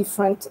with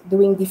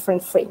doing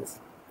different frames.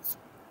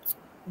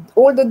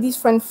 All the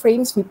different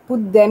frames, we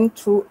put them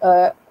through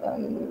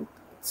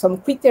some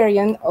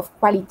criterion of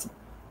quality.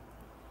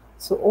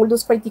 So all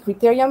those quality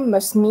criteria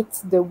must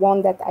meet the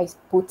one that I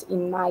put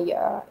in my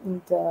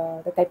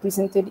that I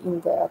presented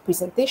in the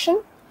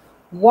presentation.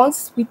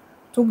 Once we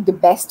took the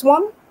best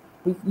one,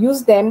 we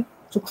use them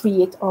to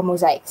create our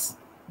mosaics.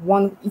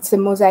 It's a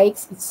mosaic.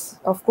 It's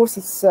of course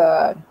it's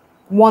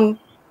one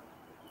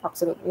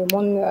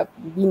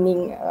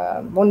binning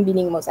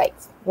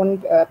mosaics, one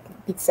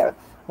pixel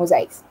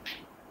mosaics.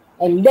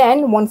 And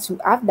then once you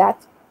have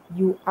that,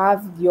 you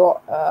have your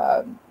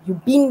you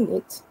bin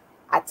it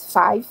at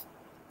 5,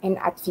 and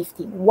at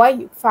 15.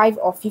 Why 5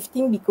 or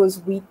 15?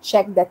 Because we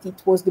checked that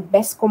it was the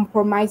best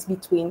compromise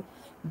between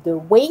the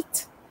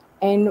weight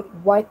and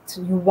what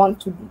you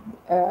want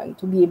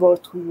to be able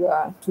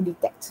to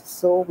detect.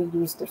 So we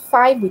used the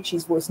 5, which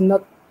was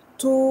not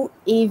too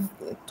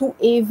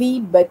heavy,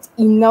 but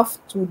enough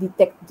to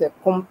detect the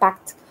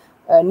compact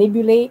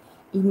nebulae,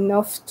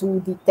 enough to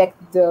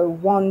detect the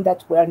one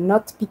that were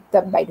not picked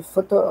up by the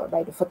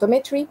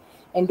photometry,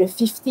 and the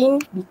 15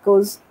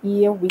 because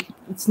here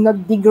it's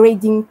not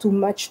degrading too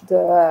much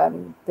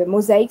the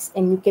mosaics,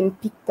 and you can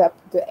pick up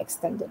the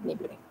extended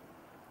nebulae.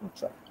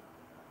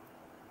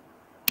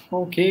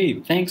 Okay,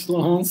 thanks,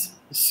 Laurence.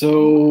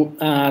 So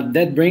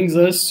that brings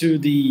us to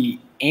the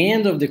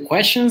end of the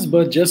questions,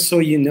 but just so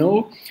you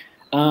know,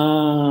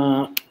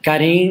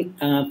 Karin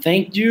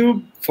thanked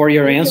you for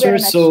your answer,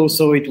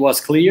 so it was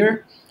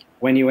clear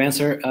when you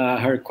answered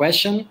her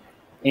question.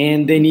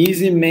 And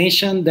Denise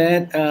mentioned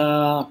that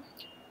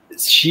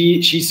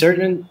she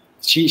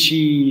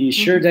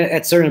sure that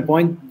at certain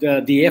point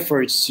the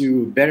efforts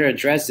to better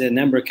address the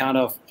number count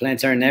of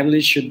planetary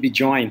nebulae should be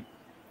joined.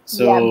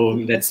 So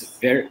yeah, that's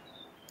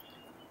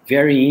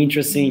very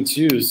interesting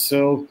too.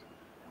 So,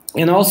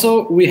 and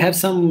also we have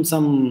some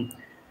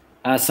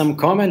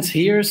comments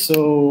here.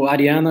 So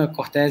Ariana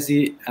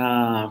Cortesi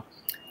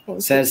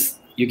says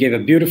you gave a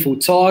beautiful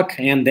talk,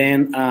 and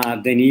then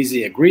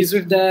Denise agrees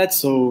with that.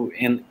 So,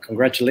 and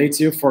congratulates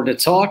you for the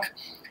talk.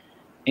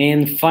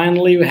 And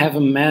finally, we have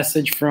a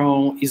message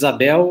from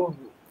Isabel,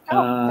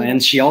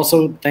 and she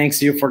also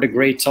thanks you for the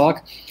great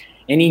talk.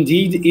 And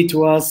indeed, it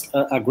was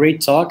a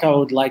great talk. I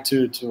would like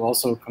to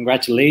also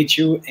congratulate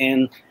you,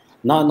 and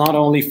not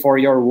only for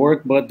your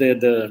work, but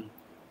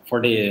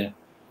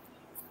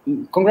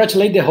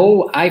congratulate the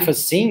whole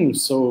IPHAS team.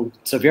 So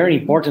it's a very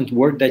important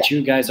work that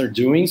you guys are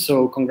doing.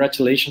 So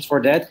congratulations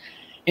for that,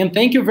 and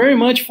thank you very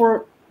much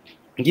for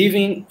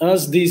giving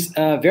us this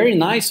very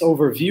nice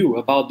overview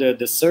about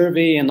the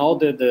survey and all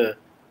the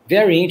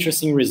very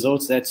interesting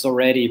results that's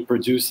already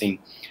producing.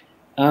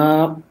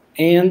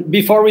 And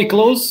before we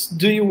close,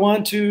 do you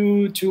want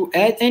to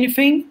add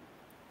anything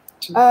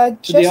to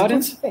the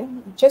audience?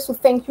 Just to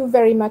thank you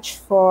very much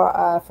for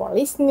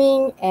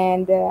listening,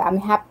 and I'm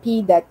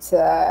happy that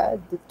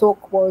the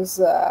talk was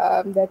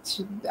that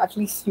at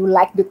least you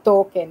liked the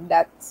talk, and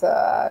that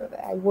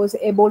I was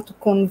able to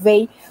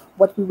convey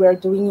what we were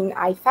doing in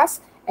IPHAS.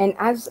 And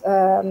as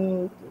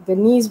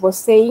Denise was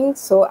saying,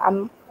 so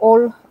I'm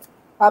all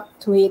up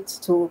to it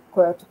to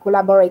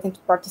collaborate and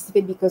to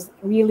participate, because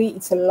really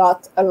it's a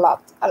lot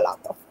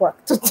of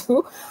work to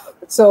do.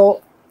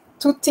 So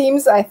 2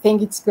 teams, I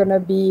think it's gonna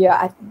be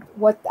at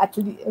least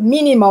a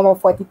minimum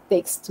of what it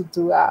takes to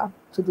do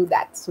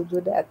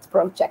that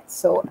project.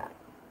 So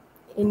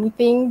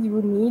anything you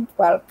need,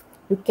 well,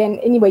 you can.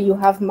 Anyway, you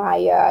have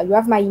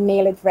my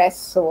email address.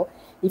 So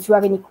if you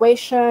have any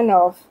question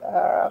or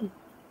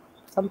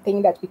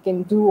something that we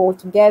can do all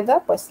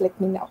together, just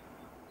let me know.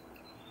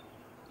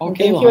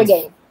 Okay, thank you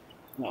again.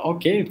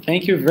 Okay,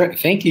 thank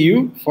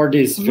you for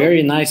this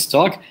very nice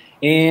talk,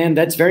 and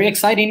that's very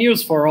exciting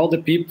news for all the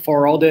people,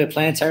 for all the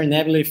planetary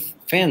nebulae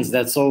fans.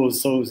 That's so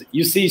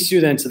you see,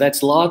 students,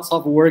 that's lots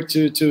of work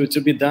to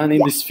be done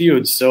in this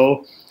field.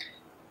 So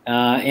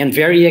and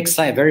very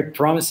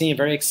promising,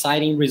 very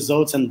exciting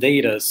results and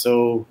data.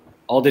 So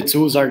all the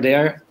tools are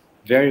there.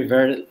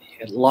 Very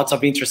lots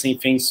of interesting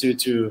things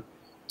to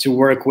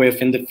work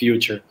with in the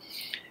future.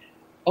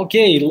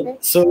 Okay,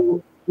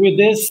 so with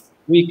this,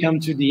 we come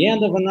to the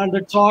end of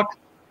another talk.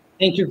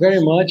 Thank you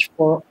very much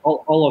for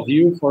all of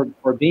you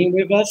for being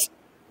with us.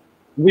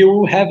 We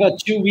will have a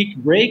 2-week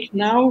break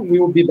now. We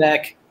will be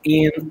back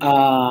in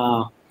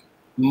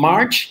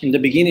March, in the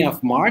beginning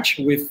of March,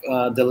 with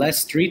the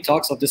last 3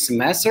 talks of the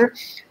semester.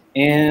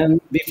 And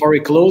before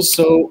we close,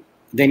 so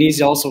Denise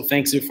also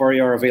thanks you for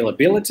your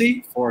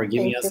availability, for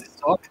giving us this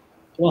talk,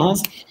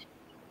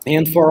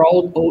 and for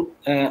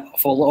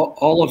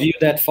all of you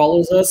that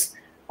follows us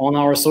on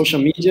our social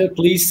media,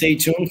 please stay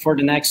tuned for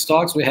the next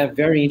talks. We have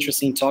very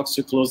interesting talks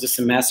to close the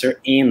semester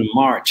in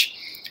March.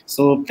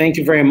 So thank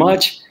you very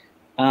much.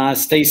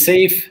 Stay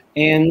safe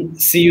and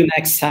see you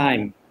next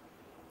time.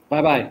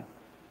 Bye-bye.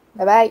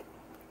 Bye-bye.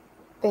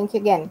 Thank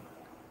you again.